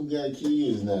tell who got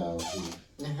kids now.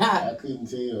 I couldn't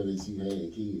tell that you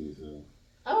had kids, so.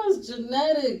 Oh, it's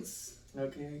genetics.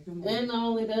 Okay, come on. And not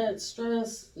only that,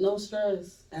 stress. No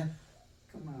stress.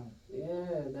 Come on.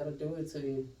 Yeah, that'll do it to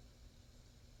you.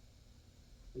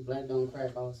 Black don't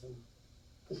crack also.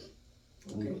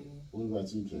 Okay. What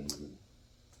about you, Katie?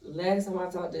 Last time I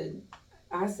talked to,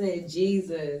 I said,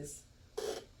 Jesus,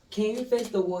 can you fix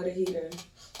the water heater?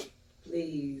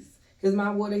 Please. Because my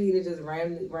water heater just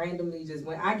randomly just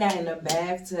went. I got in the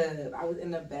bathtub. I was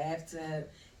in the bathtub.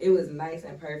 It was nice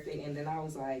and perfect. And then I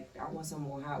was like, I want some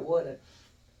more hot water.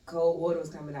 Cold water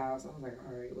was coming out. So I was like,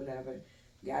 all right, whatever.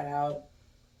 Got out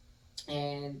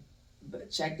and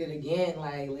checked it again,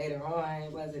 like later on.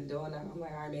 It wasn't doing that. I'm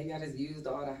like, all right, maybe I just used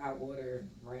all the hot water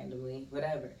randomly,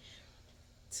 whatever.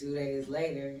 2 days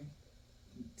later,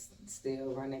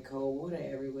 still running cold water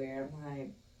everywhere. I'm like,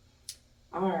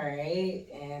 all right.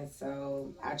 And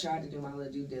so I tried to do my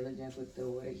little due diligence with the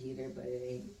water heater, but it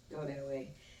ain't go that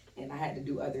way. And I had to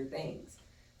do other things.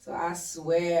 So I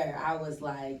swear I was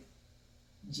like,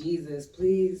 Jesus,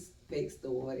 please fix the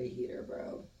water heater,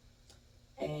 bro.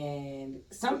 And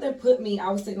something put me, I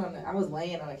was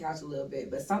laying on the couch a little bit,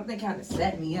 but something kind of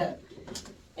set me up.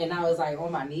 And I was like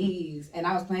on my knees, and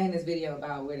I was playing this video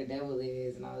about where the devil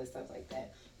is and all this stuff like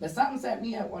that. But something set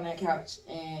me up on that couch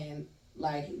and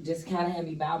like just kind of had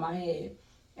me bow my head.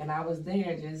 And I was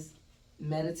there just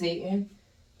meditating,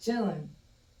 chilling.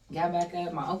 Got back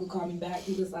up, my uncle called me back.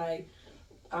 He was like,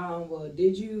 well,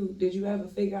 did you ever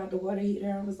figure out the water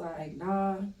heater? I was like,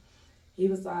 nah. He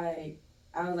was like,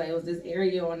 I was like, it was this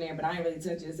area on there, but I ain't really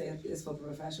touch it. It said it's for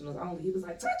professionals only. He was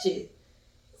like, touch it.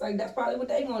 It's like, that's probably what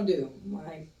they gonna do. I'm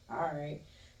like, all right.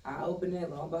 I opened it,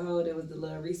 lo and behold, it was the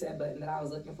little reset button that I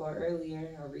was looking for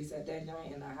earlier. I reset that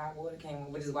joint and the hot water came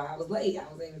on, which is why I was late. I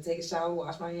was able to take a shower,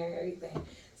 wash my hair, everything.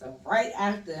 So right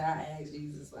after I asked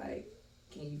Jesus, like,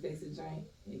 can you fix the joint?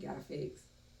 It got fixed.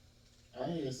 I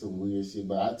had some weird shit,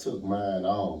 but I took mine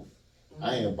off.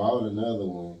 I had bought another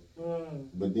one,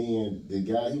 but then the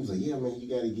guy, he was like, yeah, man, you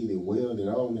got to get it welded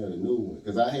on there, the new one.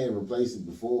 Because I had replaced it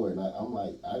before, and I'm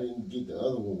like, I didn't get the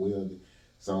other one welded.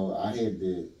 So I had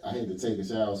to take a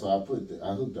shower, so I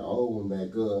hooked the old one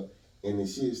back up, and the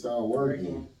shit started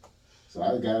working. So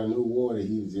I got a new water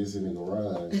heater just in the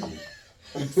garage.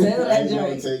 Sell that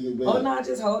joint. Take it back. Oh, no,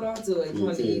 just hold on to it.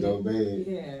 Yeah, it go bad.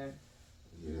 Yeah.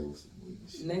 Yeah, that was some weird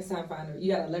shit. Next time,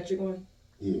 you got an electric one?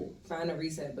 Yeah. Find a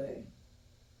reset button.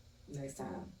 Next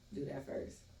time, do that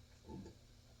first.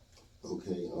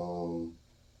 Okay,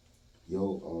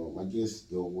 I guess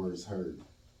your worst hurt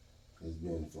has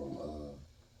been from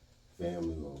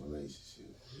family or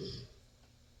relationship.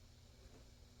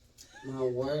 My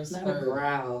worst Not hurt. a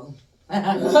growl.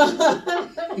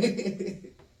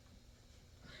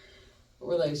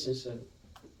 relationship.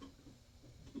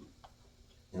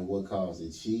 And what caused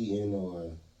it? Cheating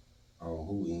or on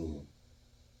who end?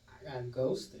 I got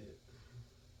ghosted.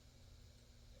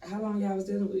 How long y'all was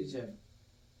dealing with each other?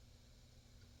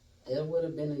 It would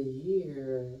have been a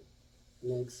year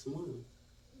next month.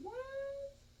 What?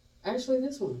 Actually,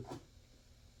 this one.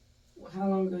 How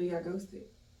long ago you got ghosted?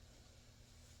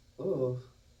 Oh.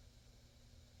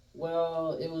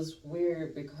 Well, it was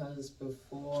weird because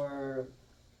before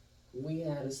we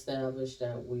had established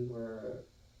that we were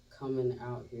coming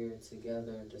out here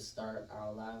together to start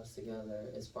our lives together,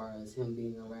 as far as him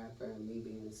being a rapper and me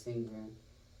being a singer.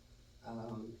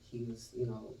 He was,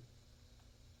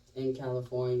 in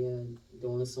California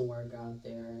doing some work out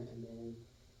there, and then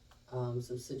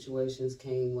some situations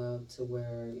came up to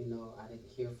where, I didn't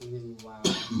hear from him in a while.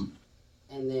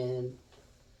 And then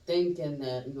thinking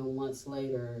that, months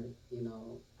later,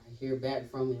 I hear back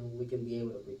from him, we can be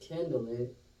able to rekindle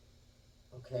it.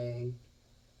 Okay.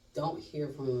 Don't hear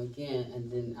from him again,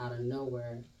 and then out of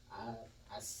nowhere,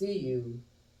 I see you,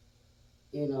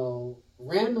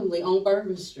 randomly on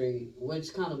Bourbon Street,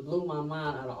 which kind of blew my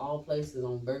mind out of all places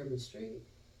on Bourbon Street.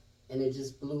 And it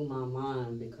just blew my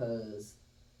mind because,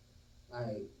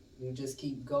 like, you just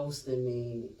keep ghosting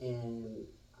me, and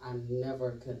I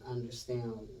never could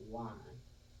understand why.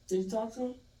 Did you talk to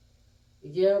him?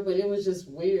 Yeah, but it was just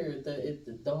weird.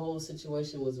 The whole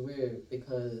situation was weird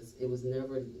because it was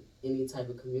never any type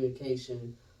of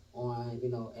communication on,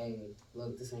 hey,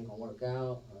 look, this ain't gonna work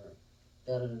out, or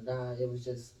da-da-da-da. It was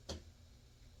just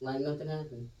like nothing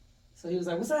happened. So he was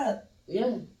like, "What's up?"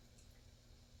 Yeah.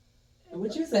 And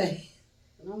what you say?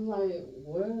 And I'm like,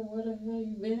 where the hell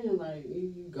you been? Like,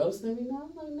 you ghosting me now?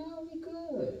 I'm like, no, we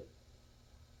good.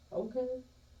 Okay.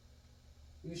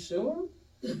 You sure?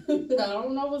 I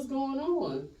don't know what's going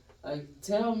on. Like,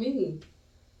 tell me.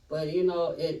 But,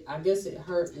 I guess it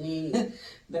hurt me.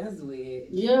 That's weird.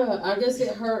 Yeah, I guess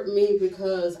it hurt me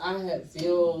because I had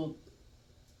built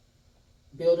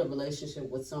a relationship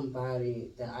with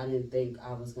somebody that I didn't think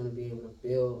I was going to be able to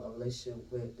build a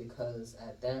relationship with, because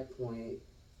at that point,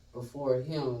 before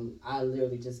him, I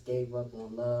literally just gave up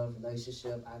on love,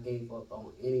 relationship. I gave up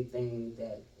on anything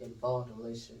that involved a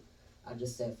relationship. I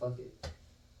just said, fuck it.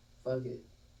 Fuck it.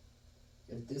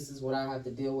 If this is what I have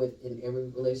to deal with in every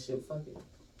relationship, fuck it.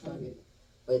 Fuck it.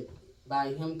 But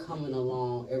by him coming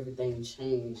along, everything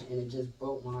changed, and it just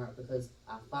broke my heart because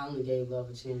I finally gave love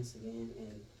a chance again,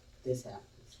 and this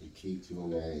happens. It kicked you in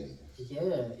the ass.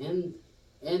 Yeah,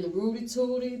 and the Rudy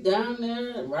Tooty down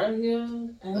there, right here.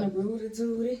 And the Rudy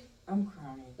Tooty. I'm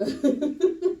crying.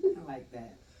 I like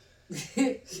that.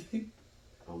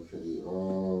 Okay,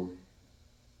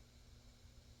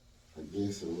 I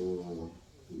guess we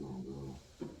gonna go.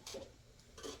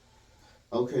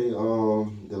 Okay,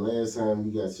 the last time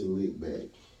you got your lick back.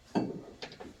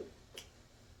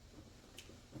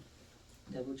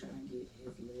 Devil trying to get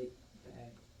his lick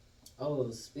back.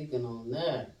 Oh, speaking on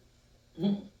that,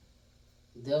 Mm.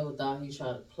 Devil thought he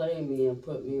tried to play me and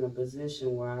put me in a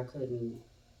position where I couldn't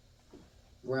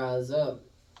rise up.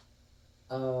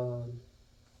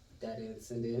 That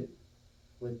incident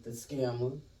with the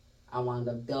scammer, I wound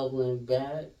up doubling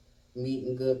back,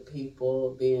 meeting good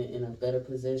people, being in a better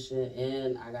position,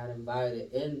 and I got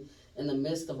invited. In the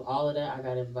midst of all of that, I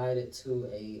got invited to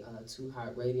a Too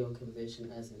Hot radio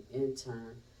convention as an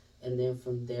intern. And then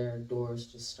from there, doors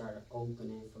just started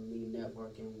opening for me,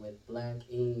 networking with Black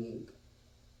Ink,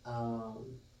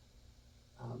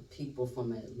 people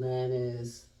from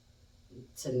Atlantis,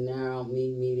 to now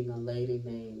me meeting a lady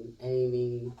named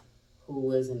Amy, who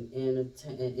was in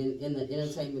the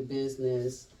entertainment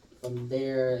business. From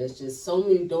there, it's just so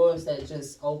many doors that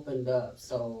just opened up.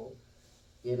 So,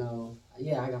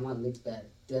 yeah, I got my licks back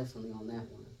definitely on that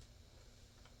one.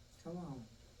 Come on.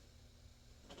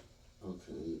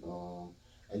 Okay,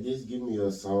 I guess give me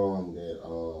a song that,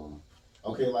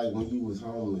 okay, like when you was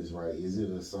homeless, right? Is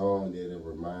it a song that'll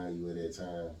remind you of that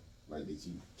time? Like that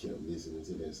you kept listening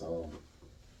to that song?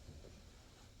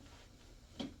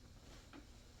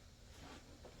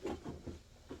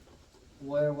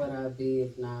 Where would I be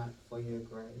if not for your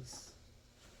grace?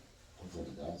 Was that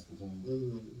the gospel song?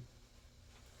 Mm.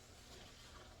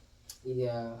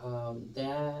 Yeah,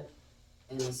 that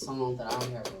and a song that I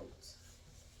have wrote.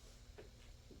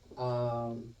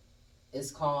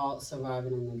 It's called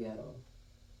Surviving in the Ghetto.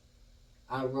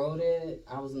 I wrote it.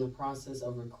 I was in the process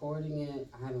of recording it.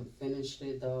 I haven't finished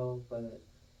it though, but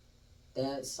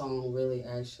that song really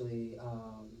actually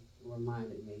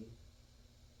reminded me.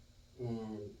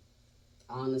 And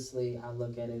honestly, I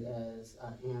look at it as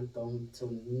an anthem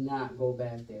to not go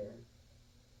back there.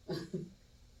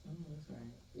 That's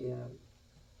right. Yeah.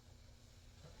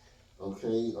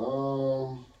 Okay.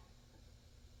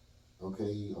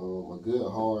 Okay. A good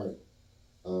heart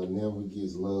never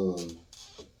gets love.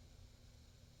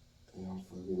 Yeah, I'm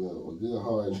fucking up. A good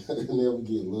heart never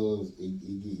get love. It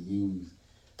get used.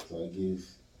 So I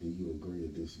guess, do you agree or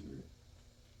disagree?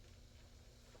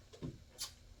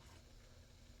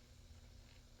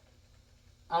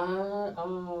 I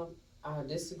I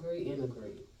disagree and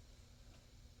agree.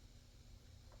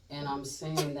 And I'm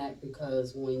saying that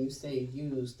because when you say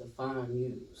use, define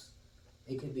use.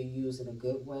 It could be used in a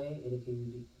good way and it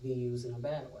can be used in a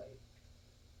bad way.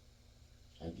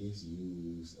 I guess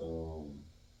used in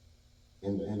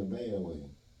a bad way.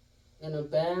 In a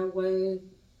bad way,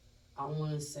 I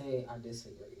want to say I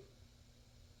disagree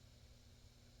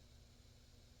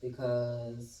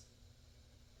because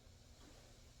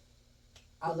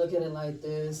I look at it like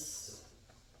this.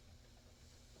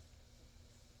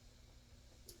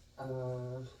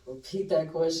 Repeat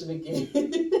that question again.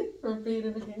 Repeat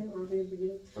it again. Repeat it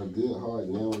again. A good heart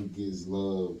never gets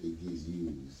love. It gets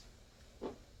used.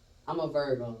 I'm a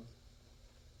Virgo,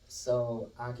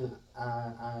 so I can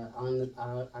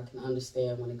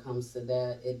understand when it comes to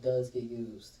that. It does get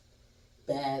used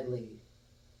badly,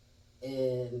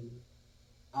 and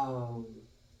um,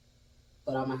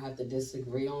 but I'm gonna have to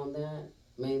disagree on that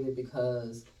mainly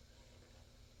because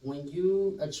when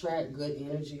you attract good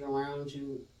energy around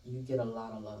you, you get a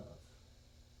lot of love.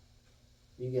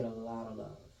 You get a lot of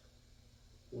love.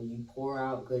 When you pour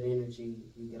out good energy,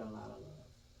 you get a lot of love.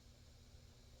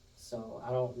 So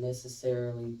I don't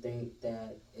necessarily think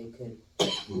that it could,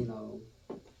 you know,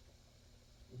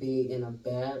 be in a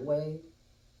bad way,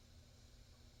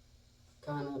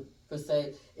 kind of per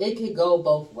se. It could go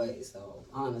both ways, though.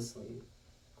 Honestly,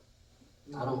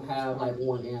 I don't have like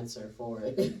one answer for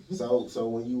it. So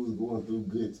when you was going through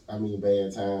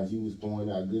bad times, you was pouring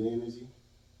out good energy,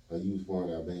 or you was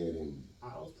pouring out bad energy.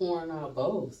 I was pouring out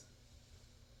both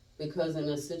because in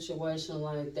a situation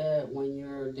like that, when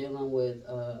you're dealing with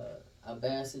a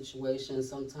bad situation,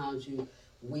 sometimes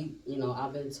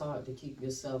I've been taught to keep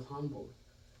yourself humble,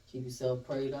 keep yourself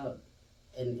prayed up,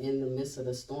 and in the midst of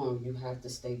the storm, you have to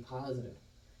stay positive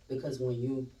because when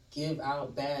you give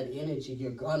out bad energy,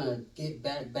 you're gonna get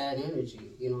back bad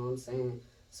energy. You know what I'm saying?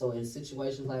 So in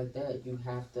situations like that, you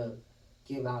have to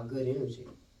give out good energy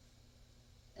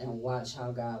and watch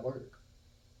how God works.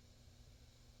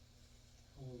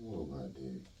 I don't know about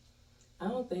that. I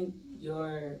don't think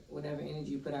your whatever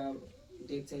energy you put out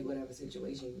dictate whatever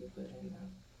situation you put in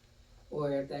though.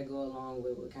 Or if that go along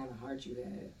with what kind of heart you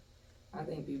have. I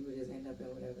think people just end up in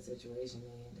whatever situation they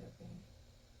end up in.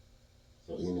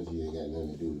 So energy ain't got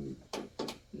nothing to do with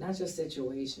it. Not just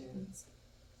situations.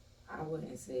 I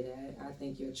wouldn't say that. I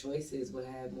think your choices would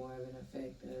have more of an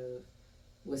effect of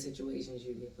what situations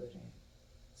you get put in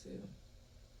too.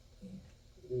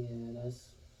 Yeah,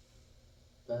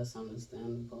 that's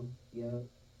understandable. Yep,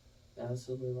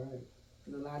 absolutely right.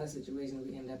 Because a lot of situations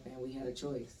we end up in, we had a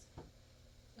choice.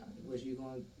 Was you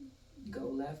going to go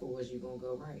left or was you going to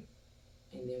go right?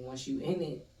 And then once you in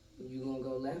it, you going to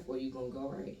go left or you going to go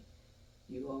right?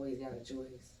 You always got a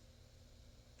choice.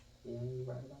 Yeah, you're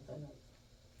right about that.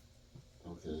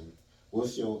 Okay.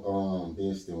 What's your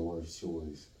best and worst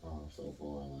choice so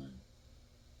far? Like,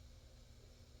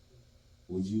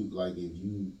 would you like if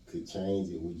you could change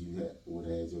it? Would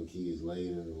have your kids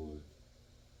later or?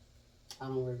 I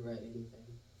don't regret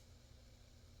anything.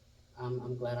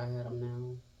 I'm glad I had them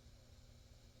now.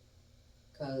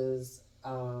 Cause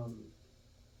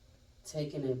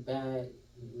taking it back,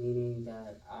 meaning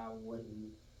that I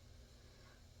wouldn't.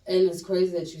 And it's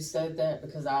crazy that you said that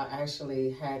because I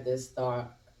actually had this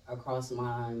thought across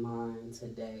my mind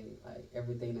today. Like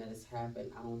everything that has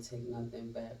happened, I don't take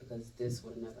nothing back because this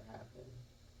would never happen.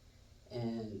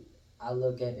 And I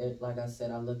look at it, like I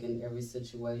said, I look in every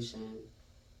situation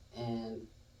and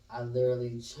I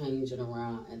literally change it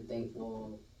around and think,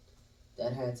 well,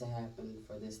 that had to happen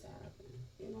for this to happen,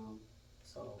 you know?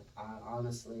 So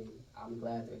I'm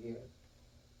glad they're here.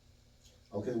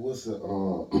 Okay, what's a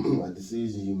a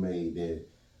decision you made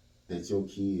that your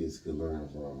kids could learn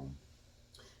from?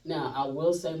 Now, I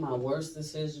will say my worst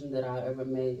decision that I ever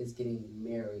made is getting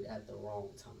married at the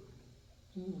wrong time.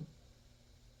 Mm.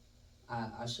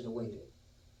 I should have waited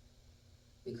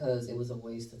because it was a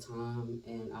waste of time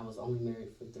and I was only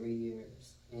married for 3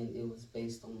 years and it was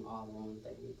based on all wrong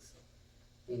things.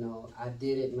 You know, I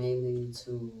did it mainly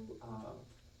to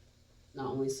not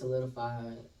only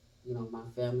solidify, my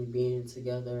family being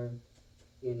together,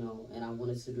 and I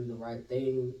wanted to do the right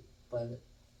thing, but,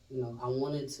 I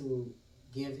wanted to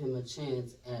give him a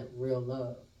chance at real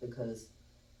love because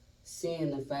seeing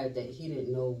the fact that he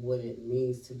didn't know what it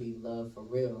means to be loved for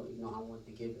real, I wanted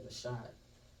to give it a shot.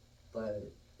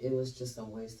 But it was just a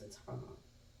waste of time,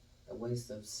 a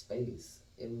waste of space.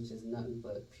 It was just nothing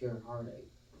but pure heartache.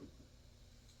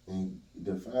 And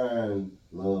define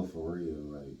love for real,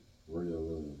 like real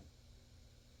love.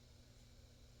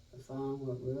 Define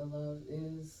what real love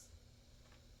is.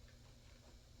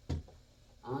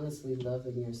 Honestly,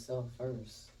 loving yourself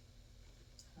first.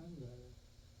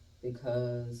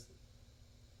 Because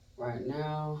right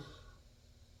now,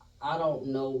 I don't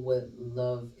know what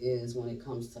love is when it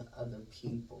comes to other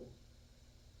people.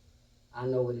 I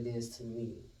know what it is to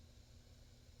me.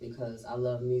 Because I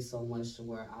love me so much to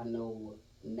where I know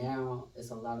now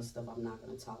it's a lot of stuff I'm not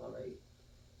going to tolerate.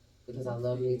 Because I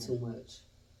love me too much.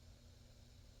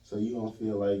 So you don't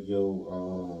feel like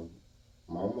your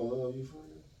mama love you for real?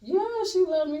 Yeah, she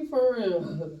loved me for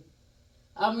real.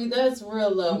 I mean, that's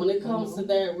real love. When it comes to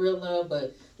that, real love.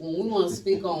 But when we want to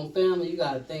speak on family, you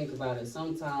got to think about it.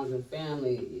 Sometimes in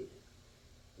family,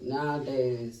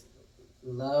 nowadays,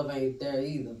 love ain't there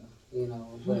either,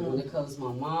 But when it comes to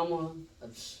my mama,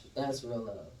 that's real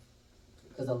love.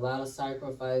 Because a lot of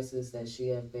sacrifices that she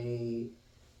have made,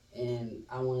 and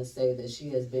I want to say that she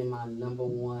has been my number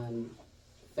one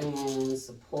fan,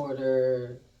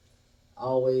 supporter,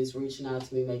 always reaching out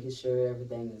to me, making sure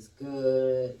everything is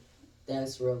good.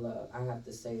 That's real love. I have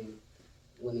to say,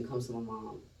 when it comes to my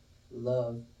mom,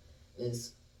 love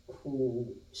is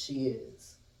who she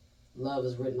is. Love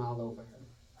is written all over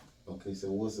her. Okay,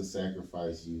 so what's the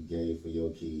sacrifice you gave for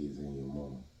your kids and your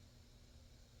mama?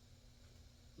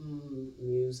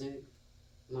 Music,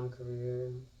 my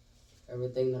career,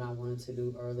 everything that I wanted to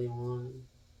do early on.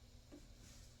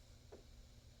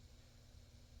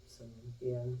 So,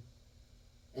 yeah.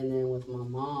 And then with my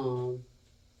mom,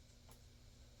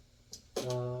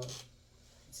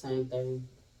 same thing.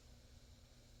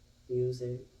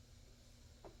 Music,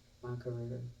 my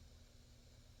career.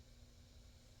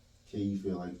 Can you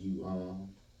feel like you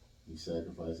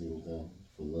sacrifice anything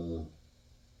for love?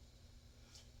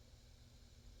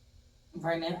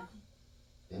 Right now?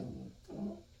 Yeah.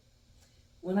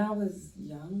 When I was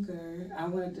younger, I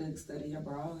wanted to study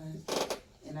abroad,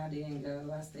 and I didn't go.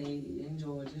 I stayed in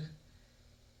Georgia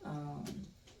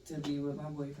to be with my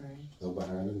boyfriend. Go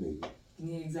behind the nigga.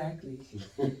 Yeah, exactly.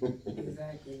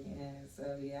 Exactly. And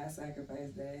so, yeah, I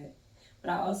sacrificed that.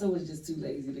 But I also was just too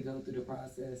lazy to go through the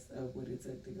process of what it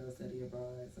took to go study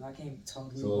abroad. So I can't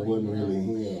totally So it blame wasn't him.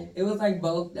 really him. It was like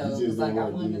both, though. It was like I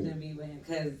wanted to to be with him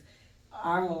because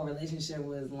our whole relationship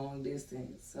was long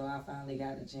distance. So I finally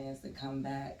got a chance to come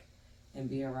back and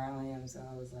be around him. So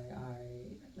I was like, all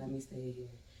right, let me stay here.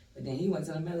 But then he went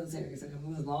to the military. So it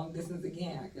was long distance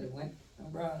again. I could have went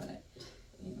abroad,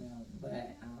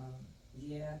 But,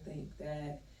 yeah, I think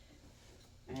that.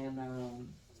 And,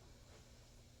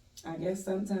 I guess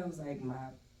sometimes, like, my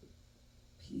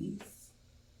peace,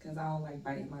 because I don't like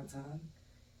biting my tongue,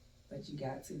 but you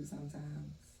got to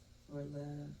sometimes for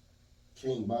love.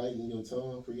 Can't bite in your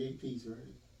tongue, create peace,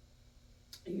 right?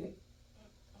 Yeah.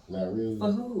 Not really.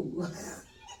 For who?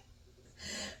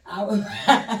 I'm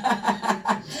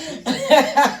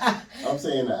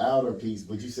saying the outer peace,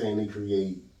 but you saying they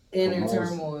create inner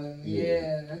turmoil,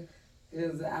 yeah.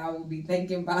 Because I will be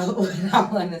thinking about what I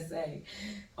want to say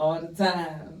all the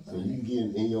time. So you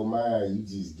getting in your mind, you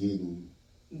just getting,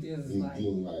 getting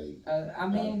I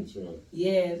mean,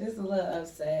 yeah, just a little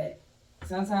upset.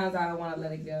 Sometimes I want to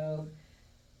let it go.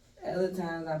 Other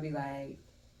times I'll be like,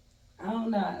 I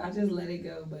don't know, I just let it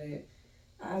go, but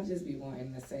I just be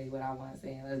wanting to say what I want to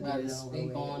say and let's get it over speak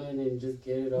with. on it and just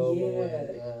get it over with.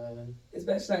 Yeah.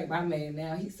 Especially like my man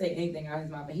now, he say anything out his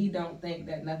mouth, and he don't think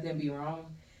that nothing be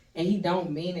wrong. And he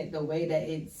don't mean it the way that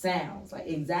it sounds. Like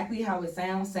exactly how it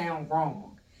sound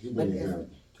wrong. Give me an example.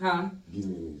 Huh? Give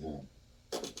me an example.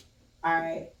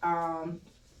 Alright,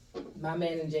 my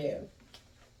man in jail.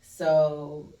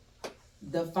 So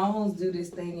the phones do this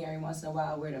thing every once in a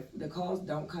while where the calls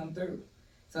don't come through.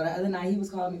 So the other night he was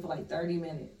calling me for like 30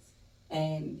 minutes.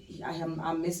 And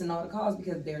I'm missing all the calls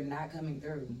because they're not coming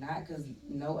through. Not because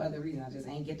no other reason. I just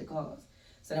ain't get the calls.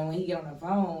 So then when he get on the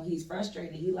phone, he's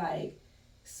frustrated. He like,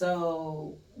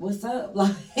 so what's up?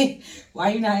 Like, why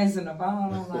you not answering the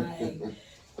phone?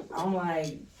 I'm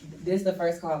like, this the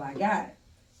first call I got.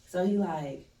 So he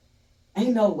like,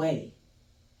 ain't no way.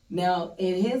 Now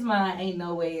in his mind, ain't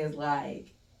no way is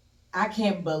like, I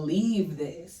can't believe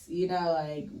this.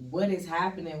 Like what is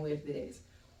happening with this?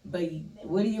 But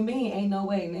what do you mean? Ain't no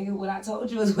way, nigga. What I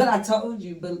told you is what I told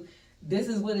you. But this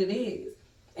is what it is.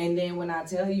 And then when I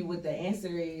tell you what the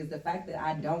answer is, the fact that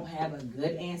I don't have a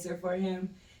good answer for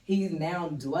him, he's now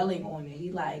dwelling on it.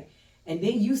 He like, And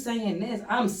then you saying this.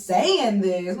 I'm saying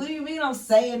this. What do you mean I'm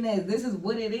saying this? This is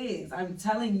what it is. I'm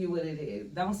telling you what it is.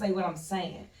 Don't say what I'm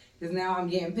saying. Because now I'm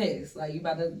getting pissed. Like,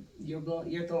 you're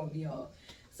throwing me off.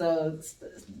 So,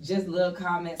 just little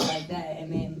comments like that.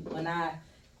 And then when I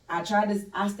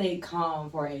stayed calm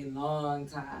for a long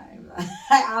time.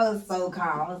 I was so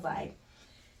calm. I was like,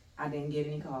 I didn't get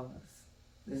any calls.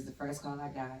 This is the first call I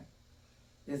got.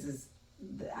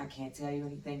 I can't tell you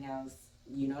anything else.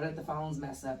 You know that the phones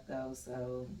mess up though,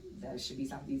 so that should be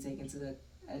something you take into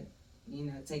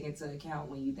account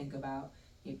when you think about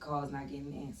your calls not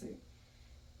getting answered.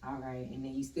 All right, and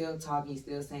then you still talking,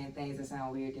 still saying things that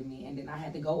sound weird to me, and then I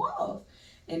had to go off.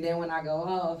 And then when I go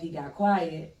off, he got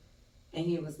quiet, and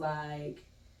he was like,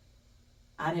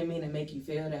 I didn't mean to make you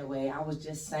feel that way. I was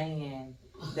just saying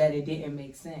that it didn't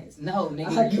make sense. No,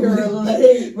 nigga, I can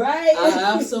relate. Right?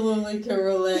 I absolutely can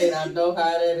relate. I know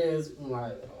how that is. I'm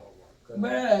like, oh my God.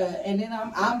 Bruh, and then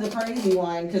I'm the crazy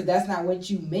one because that's not what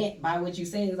you meant by what you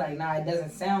said. It's like, nah, it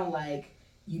doesn't sound like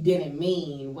you didn't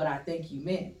mean what I think you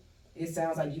meant. It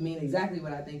sounds like you mean exactly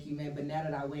what I think you meant, but now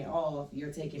that I went off,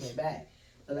 you're taking it back.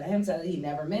 But let him tell you, he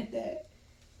never meant that.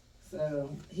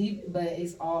 So but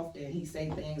it's often he say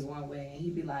things one way and he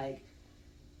be like,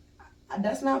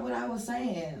 that's not what I was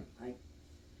saying. Like,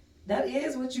 that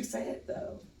is what you said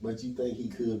though. But you think he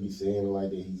could be saying it like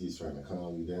that? He's just trying to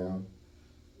calm you down?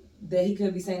 That he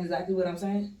could be saying exactly what I'm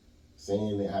saying?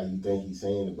 Saying it how you think he's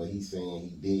saying it, but he's saying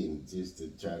he didn't, just to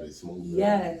try to smooth it out.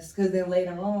 Yes, because then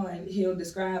later on, he'll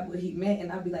describe what he meant,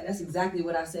 and I'll be like, that's exactly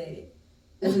what I said.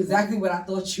 That's exactly what I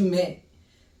thought you meant.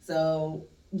 So,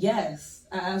 yes,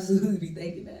 I absolutely be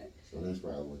thinking that. So that's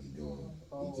probably what he's doing.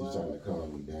 He's just trying to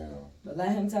calm you down. But let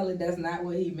him tell it that's not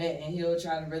what he meant, and he'll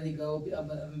try to really go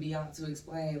above and beyond to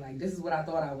explain, like, this is what I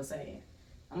thought I was saying.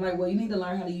 I'm like, well, you need to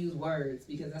learn how to use words,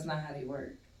 because that's not how they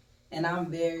work. And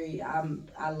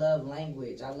I love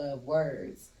language. I love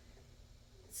words.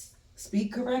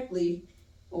 Speak correctly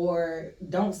or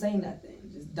don't say nothing.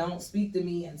 Just don't speak to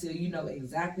me until you know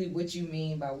exactly what you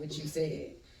mean by what you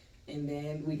said. And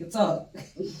then we can talk.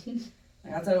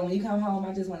 Like I told him, when you come home,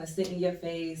 I just want to sit in your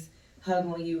face, hug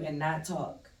on you, and not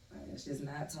talk. Like, let's just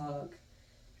not talk.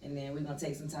 And then we're going to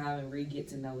take some time and get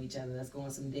to know each other. Let's go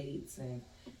on some dates and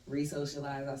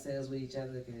re-socialize ourselves with each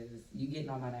other because you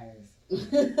getting on my nerves.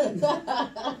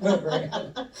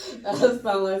 That sounds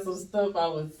like some stuff I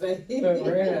would say. For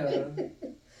real.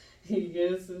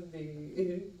 Yes,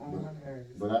 indeed. On my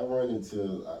nerves. But I run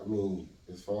into, I mean,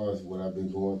 as far as what I've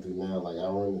been going through now, like I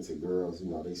run into girls, you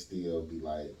know, they still be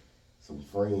like some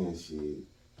friend shit.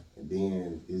 And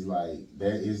then it's like,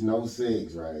 there is no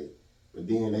sex, right? But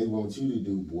then they want you to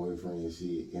do boyfriend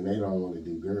shit, and they don't want to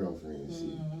do girlfriend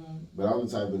shit. Mm-hmm. But I'm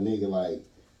the type of nigga, like,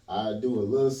 I do a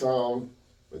little something,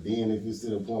 but then if it's to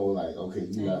the point where, like, okay,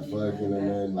 you not fucking or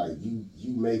nothing, like,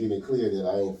 you making it clear that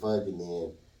I ain't fucking,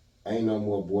 then ain't no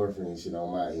more boyfriend shit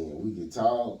on my end. We can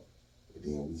talk, but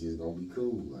then we just gonna be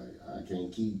cool. Like, I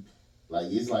can't keep,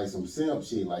 like, it's like some simp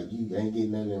shit, like, you ain't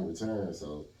getting nothing in return,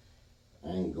 so I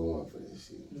ain't going for this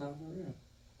shit. No, for real.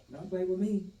 Don't play with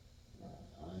me.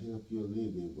 I'll help you a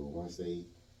little bit, but once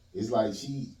it's like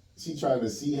she trying to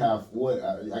see I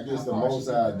guess the most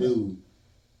I do,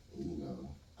 you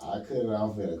know, I cut it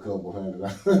off at a couple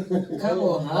 $100.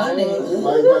 Couple hundred?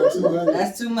 Like about $200.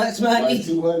 That's too much money. Like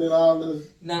 $200.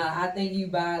 Nah, I think you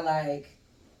buy like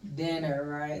dinner,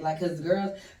 right? Like, cause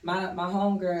girls, my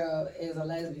homegirl is a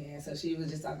lesbian, so she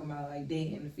was just talking about like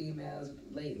dating females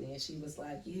lately, and she was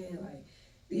like, yeah, like,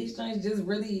 these things just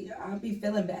really, I'll be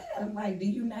feeling bad. I'm like, do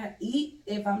you not eat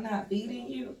if I'm not feeding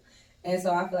you? And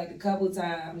so I feel like a couple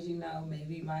times, you know,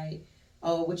 maybe you might,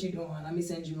 oh, what you doing? Let me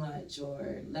send you lunch,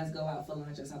 or let's go out for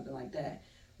lunch or something like that.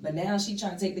 But now she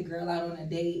trying to take the girl out on a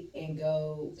date and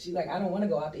go, she's like, I don't want to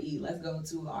go out to eat. Let's go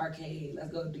to an arcade.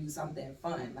 Let's go do something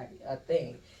fun, like a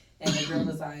thing. And the girl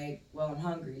was like, well, I'm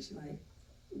hungry. She's like,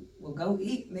 well, go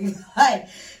eat. Like,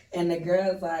 and the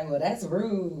girl's like, well, that's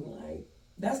rude. Like,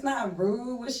 that's not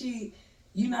rude.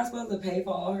 You not supposed to pay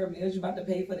for all her meals? You about to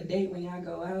pay for the date when y'all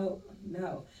go out?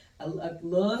 No. A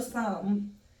little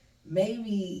something.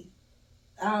 Maybe,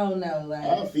 I don't know. Like,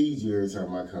 I'll feed you every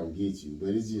time I come get you, but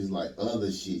it's just like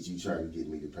other shit you trying to get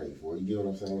me to pay for. You get what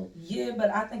I'm saying? Yeah, but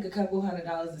I think a couple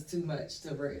 $100 is too much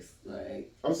to risk.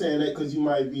 Like, I'm saying that because you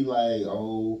might be like,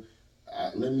 oh,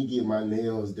 let me get my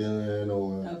nails done,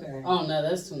 or okay. Oh no,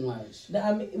 that's too much.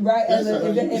 I mean, right?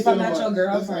 If I'm not your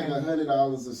girlfriend, that's like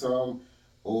 $100 or something,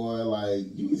 or like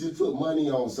you can just put money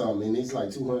on something and it's like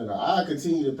 $200. I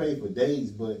continue to pay for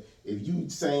days, but if you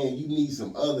saying you need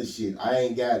some other shit, I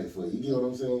ain't got it for you. You get what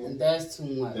I'm saying? That's too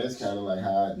much. That's kind of like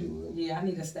how I do it. yeah, I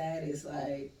need a status.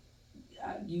 Like,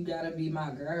 you gotta be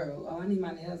my girl. Oh, I need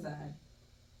my nails done.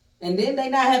 And then they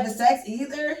not having sex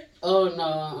either. Oh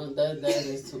no, that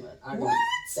is too much. What?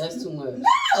 That's too much.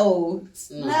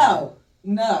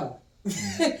 No.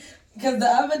 Because the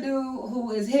other dude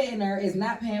who is hitting her is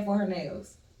not paying for her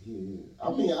nails. Yeah,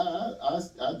 I mean,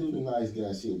 I do the nice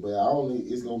guy shit, but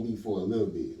it's gonna be for a little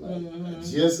bit, like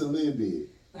just a little bit,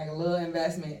 like a little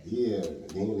investment. Yeah,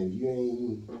 then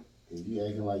if you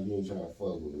acting like you ain't trying to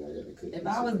fuck with me, I gotta cut. If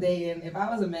I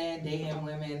was a man dating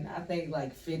women, I think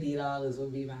like $50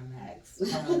 would be my max.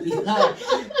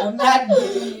 I'm not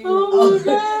giving you. Oh my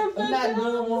God, I'm not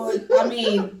doing more. I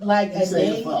mean, like you a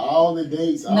date. For all the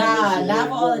dates. Nah, not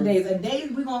for all the dates. A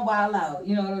date we gonna wild out.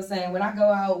 You know what I'm saying? When I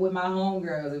go out with my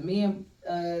homegirls, if me and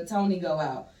Tony go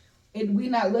out, we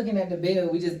not looking at the bill.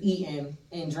 We just eating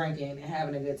and drinking and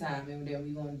having a good time, and then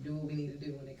we gonna do what we need to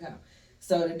do when they come.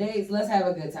 So the dates, let's have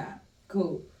a good time.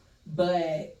 Cool.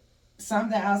 But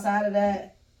something outside of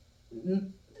that,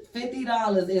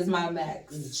 $50 is my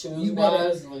max. Choose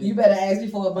wisely. You better ask me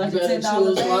for a bunch of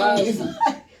 $10 things.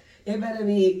 It better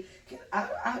be,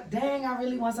 dang, I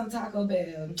really want some Taco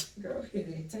Bell. Girl, here,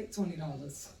 take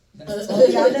 $20. That's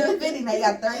 $20. Y'all never 50, now you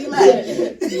got 30 left.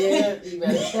 Yeah, you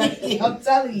better. I'm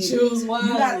telling you. Choose wisely.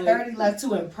 You got 30 left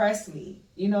to impress me.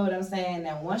 You know what I'm saying?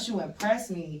 Now, once you impress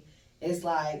me, it's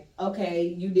like, okay,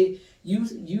 you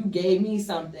gave me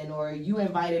something, or you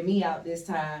invited me out this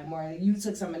time, or you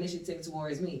took some initiative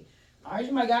towards me. All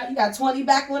right, my God, you got 20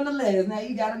 back on the list. Now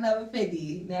you got another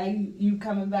 50. Now you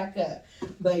coming back up.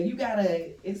 But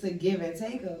it's a give and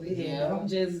take over here.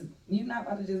 Yeah. You're not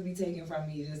about to just be taking from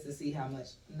me just to see how much.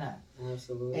 No.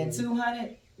 Absolutely. And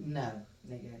 200, no,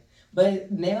 nigga.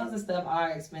 But nails and stuff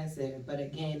are expensive. But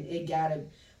again,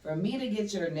 for me to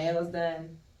get your nails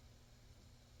done,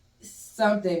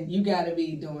 you gotta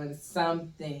be doing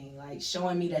something, like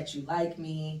showing me that you like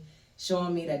me,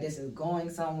 showing me that this is going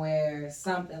somewhere,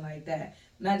 something like that.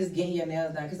 Not just getting your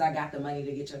nails done because I got the money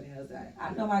to get your nails done.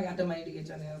 I know I got the money to get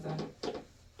your nails done.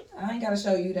 I ain't gotta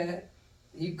show you that.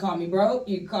 You can call me broke,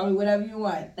 you can call me whatever you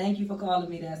want. Thank you for calling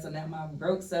me that, so now my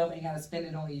broke self ain't gotta spend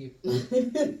it on you.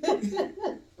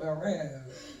 For real.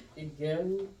 Yeah,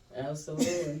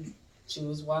 absolutely.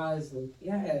 Choose wisely.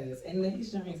 Yes, and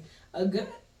these drinks, a good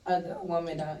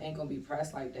woman ain't gonna be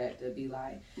pressed like that to be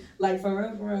like for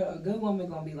real, a good woman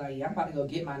gonna be like, yeah, I'm about to go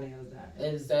get my nails done.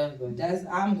 Exactly.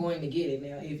 I'm going to get it.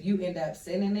 Now, if you end up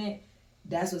sending it,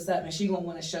 that's what's up, and she gonna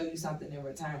want to show you something in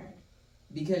return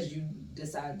because you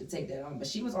decided to take that on. But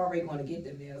she was already going to get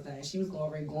the nails done. She was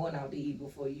already going out to eat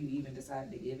before you even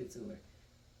decided to give it to her.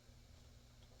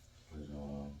 But,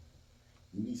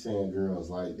 you be saying girls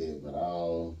like that, but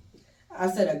I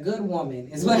said a good woman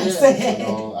is what I said. I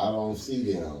don't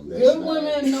see them. Good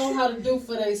women know how to do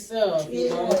for themselves, you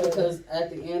know, because at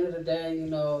the end of the day, you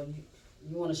know,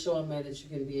 you want to show a man that you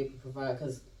can be able to provide,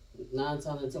 because 9 times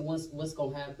out of 10, what's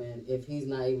going to happen if he's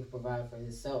not able to provide for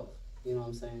himself? You know what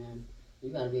I'm saying? You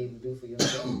got to be able to do for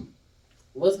yourself.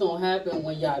 What's going to happen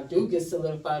when y'all do get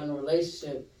solidified in a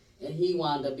relationship and he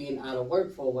wound up being out of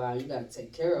work for a while? You got to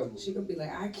take care of him. She could be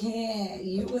like, I can't.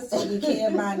 You was taking care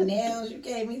of my nails. You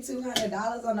gave me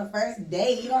 $200 on the first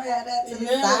date. You don't have that to the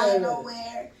side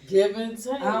nowhere. Give and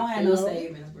take. I don't have no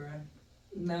savings, bro.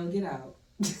 No, get out.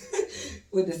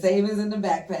 With the savings in the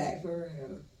backpack, for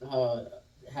real.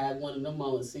 Had one of them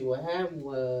moments. See, what happened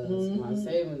was my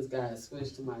savings got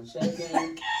switched to my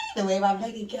checking. The way my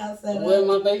bank account set up. Well,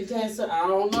 my bank account set, I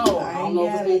don't know. I don't know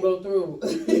if it's going to go through.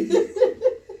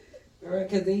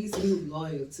 Because they used to be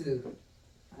loyal, too.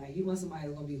 You want somebody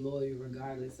that's going to be loyal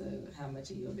regardless of how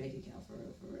much in your bank account, for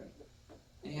real.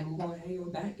 And who's going to have your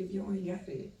back if you ain't got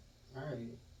it? All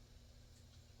right.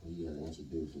 You gotta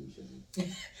introduce me,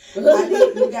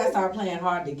 You gotta start playing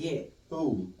hard to get.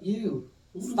 Who? You.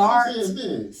 Start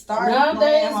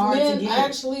Nowadays, men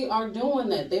actually are doing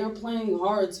that. They're playing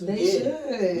hard to get.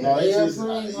 Should. No, it's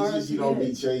just you don't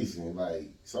be chasing. Like,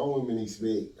 some women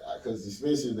expect, because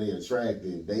especially if they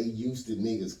attractive, they used to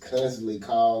niggas constantly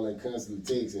calling,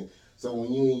 constantly texting. So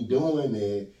when you ain't doing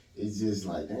that, it's just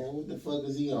like, damn, what the fuck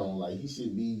is he on? Like, he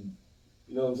should be,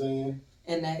 you know what I'm saying?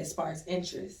 And that sparks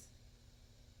interest.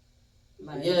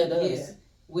 Like, yeah, it does. Yeah.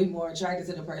 We more attracted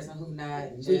to the person who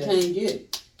not just... We can't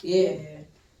get. Yeah.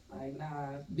 Like,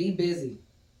 nah, be busy.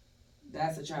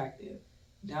 That's attractive.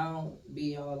 Don't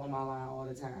be all on my line all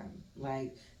the time.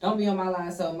 Like, don't be on my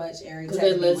line so much every time. Because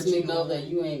that lets me know that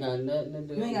you ain't got nothing to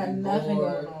do. You ain't got nothing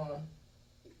going on.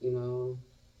 You know.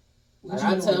 Like,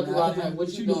 I tell people all the time, what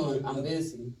you doing? I'm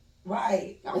busy.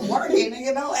 Right. I'm working,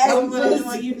 nigga. Don't ask me what I'm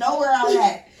doing. You know where I'm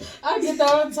at. I get that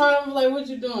all the time. Like, what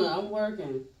you doing? I'm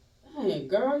working. Hey,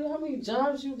 girl, how many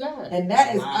jobs you got? And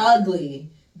that is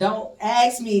ugly. Don't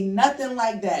ask me nothing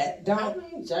like that. How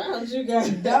many jobs you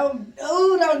got? Don't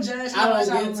judge how much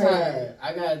I I'm don't get working. tired.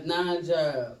 I got 9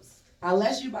 jobs.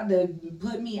 Unless you about to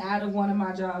put me out of one of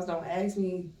my jobs, don't ask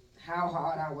me how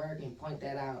hard I work and point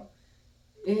that out.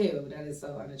 Ew, that is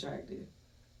so unattractive.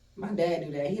 My dad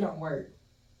do that. He don't work.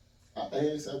 I'd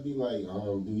be like,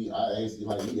 I ask you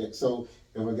like, so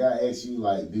if a guy asks you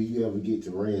like, do you ever get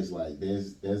to rest? Like,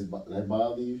 that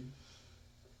bother you?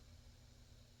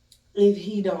 If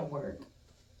he don't work.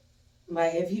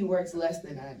 Like, if he works less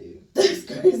than I do. That's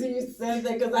crazy you said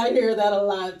that because I hear that a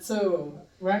lot too.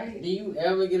 Right? Do you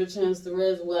ever get a chance to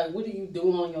rest? Like, what do you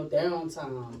do on your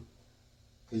downtime?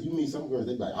 Cause you meet some girls,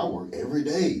 they be like, I work every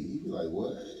day. You be like,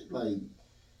 what? Like,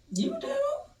 You do?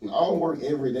 I don't work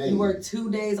every day. You work 2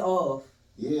 days off.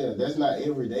 Yeah, that's not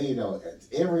every day though.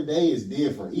 Every day is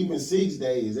different. Even 6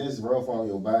 days, that's rough on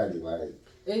your body. Like,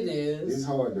 It is. it's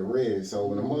hard to rest. So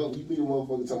when you meet a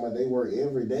motherfucker talking about they work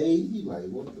every day, you like,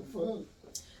 what the fuck?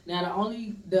 Now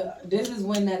this is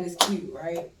when that is cute,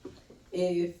 right?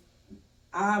 If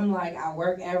I'm like, I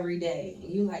work every day,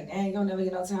 and you like, dang, you don't never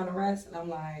get no time to rest, and I'm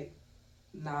like,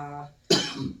 nah.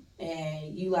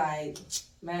 And you like,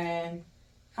 man,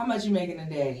 how much you making a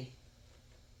day?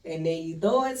 And then you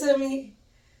throw it to me,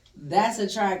 that's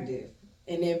attractive.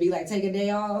 And then be like, take a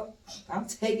day off.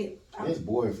 That's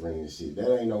boyfriend shit.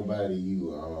 That ain't nobody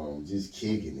you just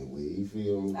kicking it with. You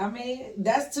feel me? I mean,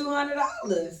 that's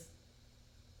 $200.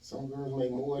 Some girls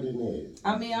make more than that.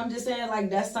 I mean, I'm just saying, like,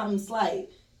 that's something slight.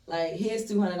 Like, here's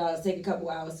 $200. Take a couple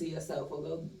hours to yourself,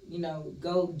 or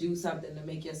go do something to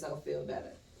make yourself feel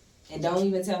better. And don't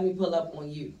even tell me pull up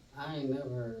on you. I ain't never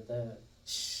heard that.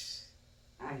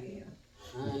 I am.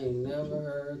 I ain't never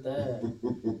heard that.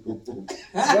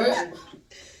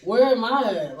 Where am I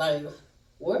at? Like,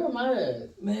 where am I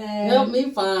at? Man, Help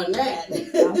me find that.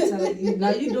 I'm telling you. Now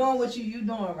you doing what you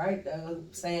doing right though.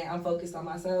 Saying I'm focused on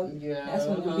myself. Yeah. That's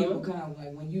when the people come.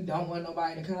 Like when you don't want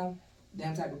nobody to come,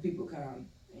 them type of people come,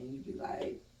 and you be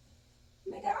like,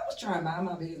 nigga, I was trying to mind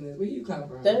my business. Where you come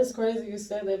from? That's crazy you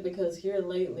said that because here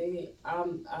lately, I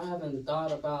haven't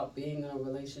thought about being in a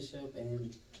relationship,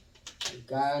 and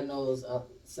God knows,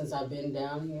 since I've been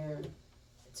down here,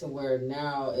 to where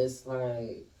now it's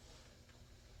like,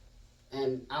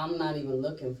 and I'm not even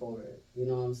looking for it. You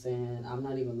know what I'm saying? I'm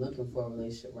not even looking for a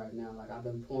relationship right now. Like, I've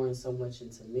been pouring so much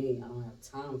into me, I don't have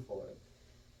time for it.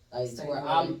 Like, to where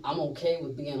I'm okay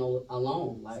with being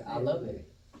alone. Like, I love it.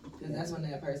 Because that's when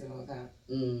that person will come.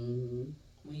 Mm-hmm.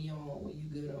 When you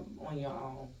good on your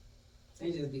own.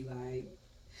 They just be like,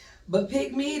 but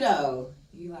pick me though.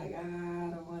 You like, I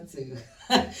don't want to.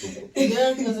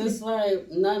 Yeah, because it's like,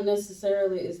 not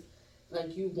necessarily, it's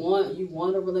like you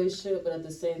want a relationship, but at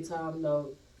the same time,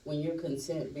 though, when you're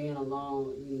content being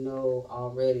alone, you know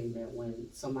already that when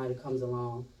somebody comes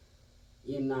along,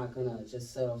 you're not gonna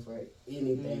just settle for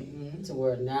anything. Mm-hmm. To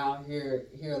where now here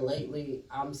lately,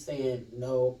 I'm saying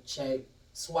no, check,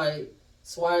 swipe,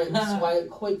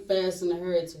 quick, fast, and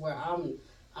hurry. To where I'm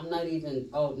not even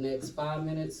next 5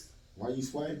 minutes. Why you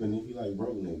swiping if you like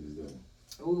broke niggas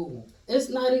though? Ooh. It's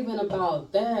not even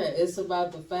about that. It's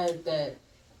about the fact that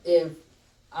if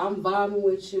I'm vibing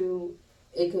with you,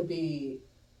 it could be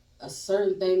a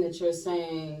certain thing that you're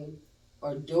saying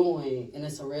or doing, and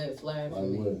it's a red flag for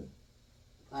me. What?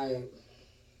 Like,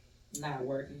 Not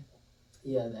working.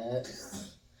 yeah, that.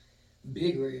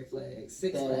 Big red flags.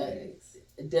 Six flags.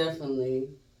 Definitely.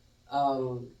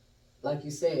 Like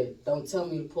you said, don't tell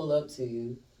me to pull up to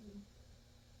you.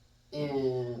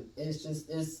 And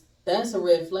that's a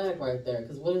red flag right there.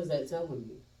 Because what is that telling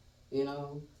me? You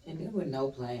know? And there was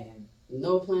no plan.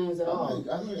 No plans at all.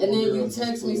 I like And then you girls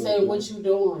text me pull saying, up. what you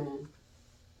doing?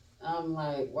 I'm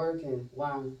like, working.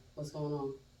 Why? What's going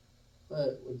on?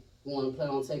 What? You want to plan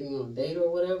on taking me on a date or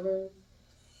whatever?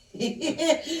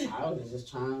 I was just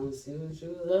trying to see what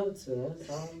you was up to. That's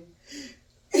all.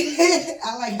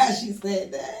 I like how she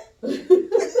said that.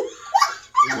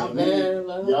 Not bad,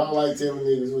 love. Y'all like telling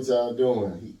niggas what y'all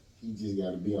doing. He just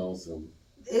got to be on some.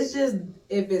 It's just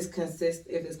if it's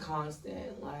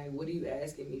constant. Like, what are you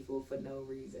asking me for no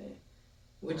reason?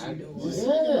 What you doing?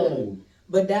 Yeah.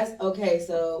 But that's okay.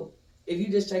 So if you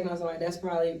just checking on somebody,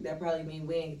 that probably mean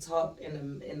we ain't talked in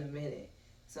a minute.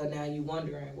 So now you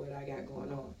wondering what I got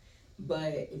going on.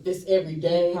 But If it's every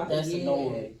day, that's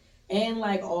annoying. And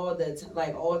like all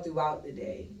throughout the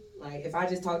day. Like if I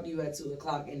just talk to you at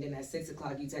 2:00 and then at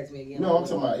 6:00 you text me again. No, I'm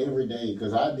talking about every day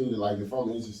because I do like if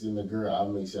I'm interested in a girl, I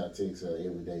make sure I text her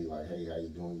every day like, hey, how you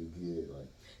doing? You good? Like.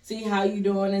 See how you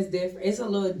doing is different. It's a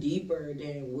little deeper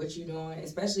than what you doing,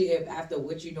 especially if after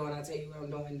what you doing I tell you what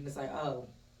I'm doing and it's like, oh,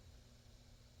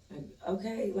 Like,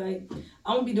 okay, like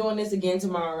I'm gonna be doing this again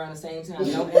tomorrow around the same time.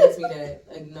 Don't ask me that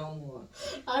like no more.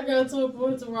 I got to a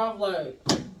point to where I'm like,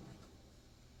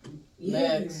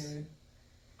 Yeah. next.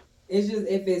 It's just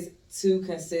if it's too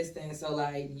consistent. So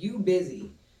like you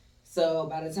busy. So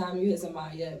by the time you hit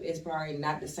somebody up, it's probably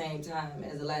not the same time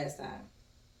as the last time.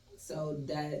 So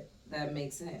that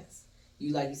makes sense.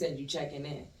 You like you said, you checking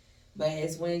in. But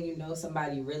it's when you know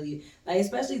somebody really like,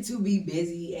 especially to be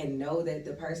busy and know that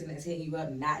the person that's hitting you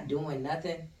up not doing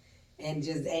nothing and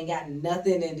just ain't got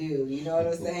nothing to do. You know what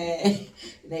I'm saying?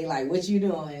 They like, what you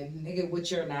doing, nigga? What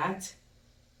you're not?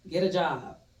 Get a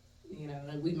job. You know,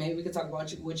 and we could talk about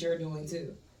what you're doing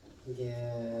too.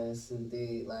 Yes,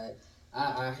 indeed. Like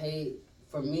I hate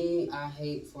for me, I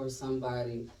hate for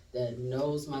somebody that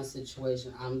knows my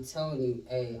situation. I'm telling you,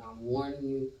 hey, I'm warning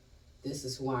you, this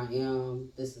is who I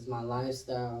am, this is my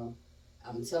lifestyle.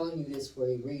 I'm telling you this for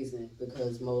a reason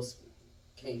because most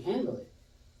can't handle it,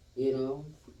 you know?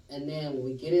 And then when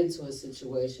we get into a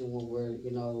situation where we're,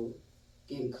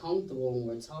 getting comfortable when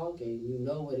we're talking, you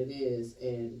know what it is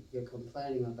and you're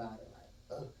complaining about it.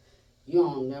 Like, ugh, you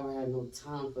don't never have no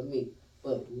time for me.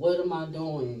 But what am I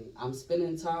doing? I'm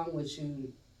spending time with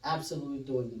you, absolutely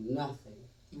doing nothing.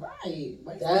 Right.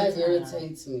 That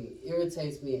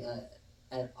irritates me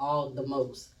at all the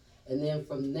most. And then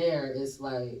from there, it's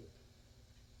like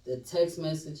the text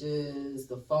messages,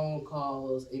 the phone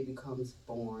calls, it becomes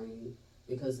boring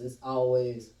because it's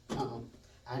always,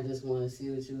 I just want to see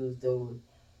what you was doing.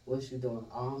 What you doing?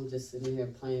 Oh, I'm just sitting here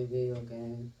playing video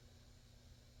games.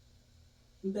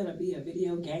 You better be a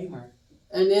video gamer.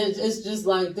 And it's just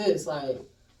like this, like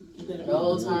You better the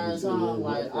whole time, I'm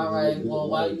like, all right, well,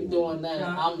 while you doing that,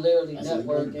 I'm literally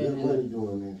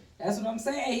networking. That's what I'm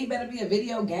saying. He better be a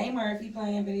video gamer if he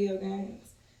playing video games,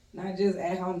 not just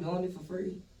at home doing it for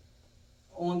free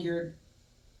on your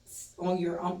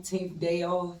umpteenth day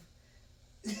off.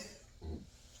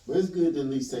 But it's good to at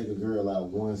least take a girl out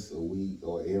once a week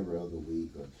or every other week.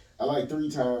 Or, I like 3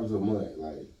 times a month.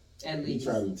 Like, At we least.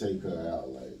 try to take her out,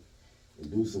 like,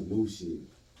 and do some new shit.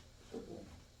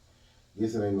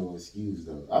 Guess it ain't no excuse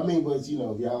though. I mean, but you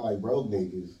know, if y'all like broke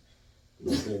niggas, you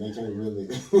know what I'm saying, they can't really,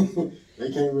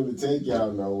 they can't really take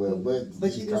y'all nowhere. But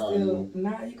you can still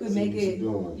you could make it.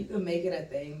 You You could make it a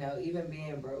thing though, even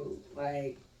being broke.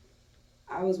 Like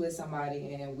I was with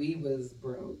somebody and we was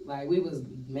broke. Like we was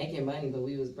making money, but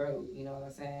we was broke. You know what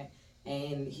I'm saying?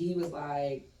 And he was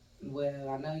like, "Well,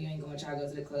 I know you ain't gonna try to go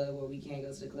to the club, or we can't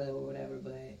go to the club, or whatever."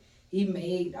 But he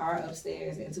made our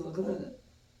upstairs into a club.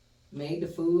 Made the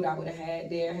food I would have had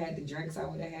there, had the drinks I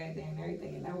would have had there, and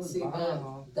everything, and that was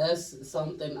bomb. That's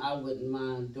something I wouldn't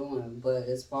mind doing. But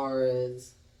as far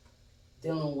as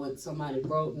dealing with somebody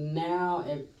broke now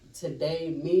and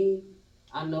today, me,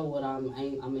 I know what I'm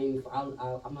aiming for.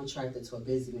 I'm attracted to a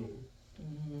busy man.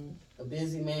 Mm-hmm. A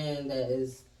busy man that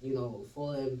is,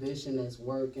 full of ambition, that's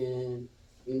working,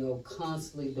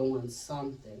 constantly doing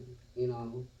something,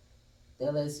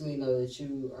 that lets me know that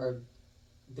you are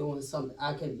doing something.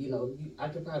 I could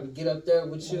probably get up there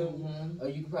with you, Mm-hmm. or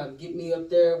you could probably get me up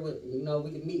there with, we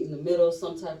can meet in the middle,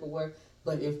 some type of work.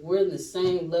 But if we're in the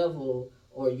same level,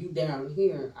 or you down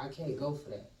here, I can't go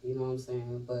for that. You know what I'm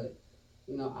saying? But,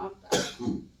 I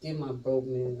give my broke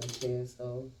man a chance,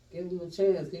 though. Give him a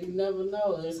chance. You never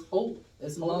know. There's hope.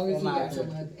 There's As hope long as he for got my so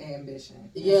much ambition.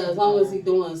 Yeah, as long as he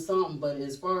doing something. But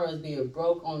as far as being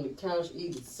broke on the couch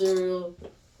eating cereal,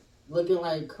 looking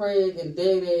like Craig and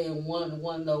Day and want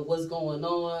to know what's going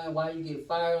on, why you get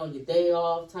fired on your day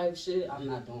off type shit, I'm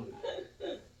not doing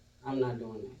that. I'm not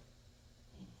doing that.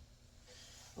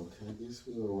 Okay, I guess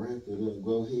we'll wrap it up.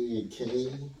 Go ahead,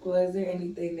 Kay. Well, is there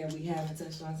anything that we haven't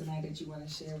touched on tonight that you want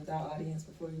to share with our audience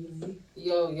before you leave?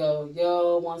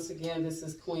 Yo. Once again, this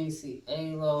is Queen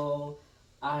Cielo.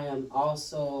 I am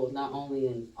also not only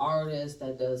an artist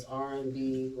that does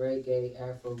R&B, reggae,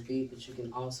 Afrobeat, but you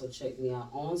can also check me out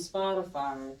on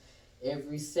Spotify.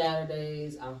 Every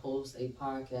Saturdays, I host a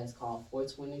podcast called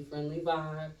 420 Friendly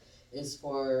Vibe. It's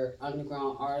for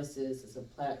underground artists. It's a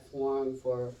platform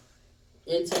for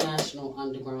international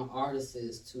underground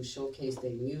artists to showcase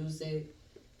their music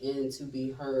and to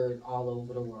be heard all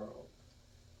over the world.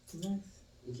 Nice.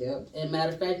 Yep. And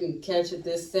matter of fact, you can catch it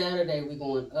this Saturday. We're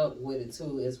going up with it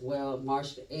too as well.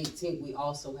 March the 18th, we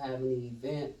also have an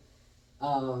event.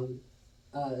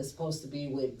 It's supposed to be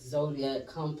with Zodiac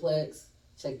Complex.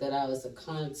 Check that out. It's a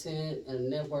content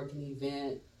and networking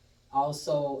event.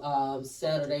 Also,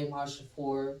 Saturday, March the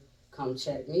 4th, come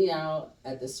check me out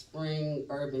at the Spring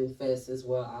Urban Fest as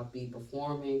well. I'll be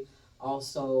performing.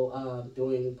 Also,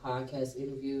 doing podcast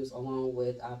interviews along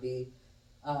with, I'll be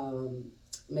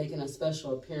making a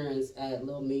special appearance at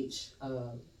Lil Meech,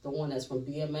 the one that's from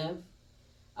BMF.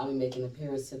 I'll be making an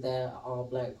appearance to that all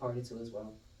black party too as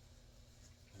well.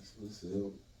 That's what's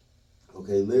up.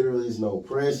 Okay, literally, it's no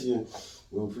pressure.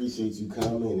 We appreciate you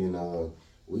coming, and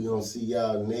we gonna see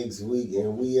y'all next week,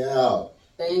 and we out.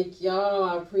 Thank y'all.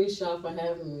 I appreciate y'all for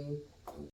having me.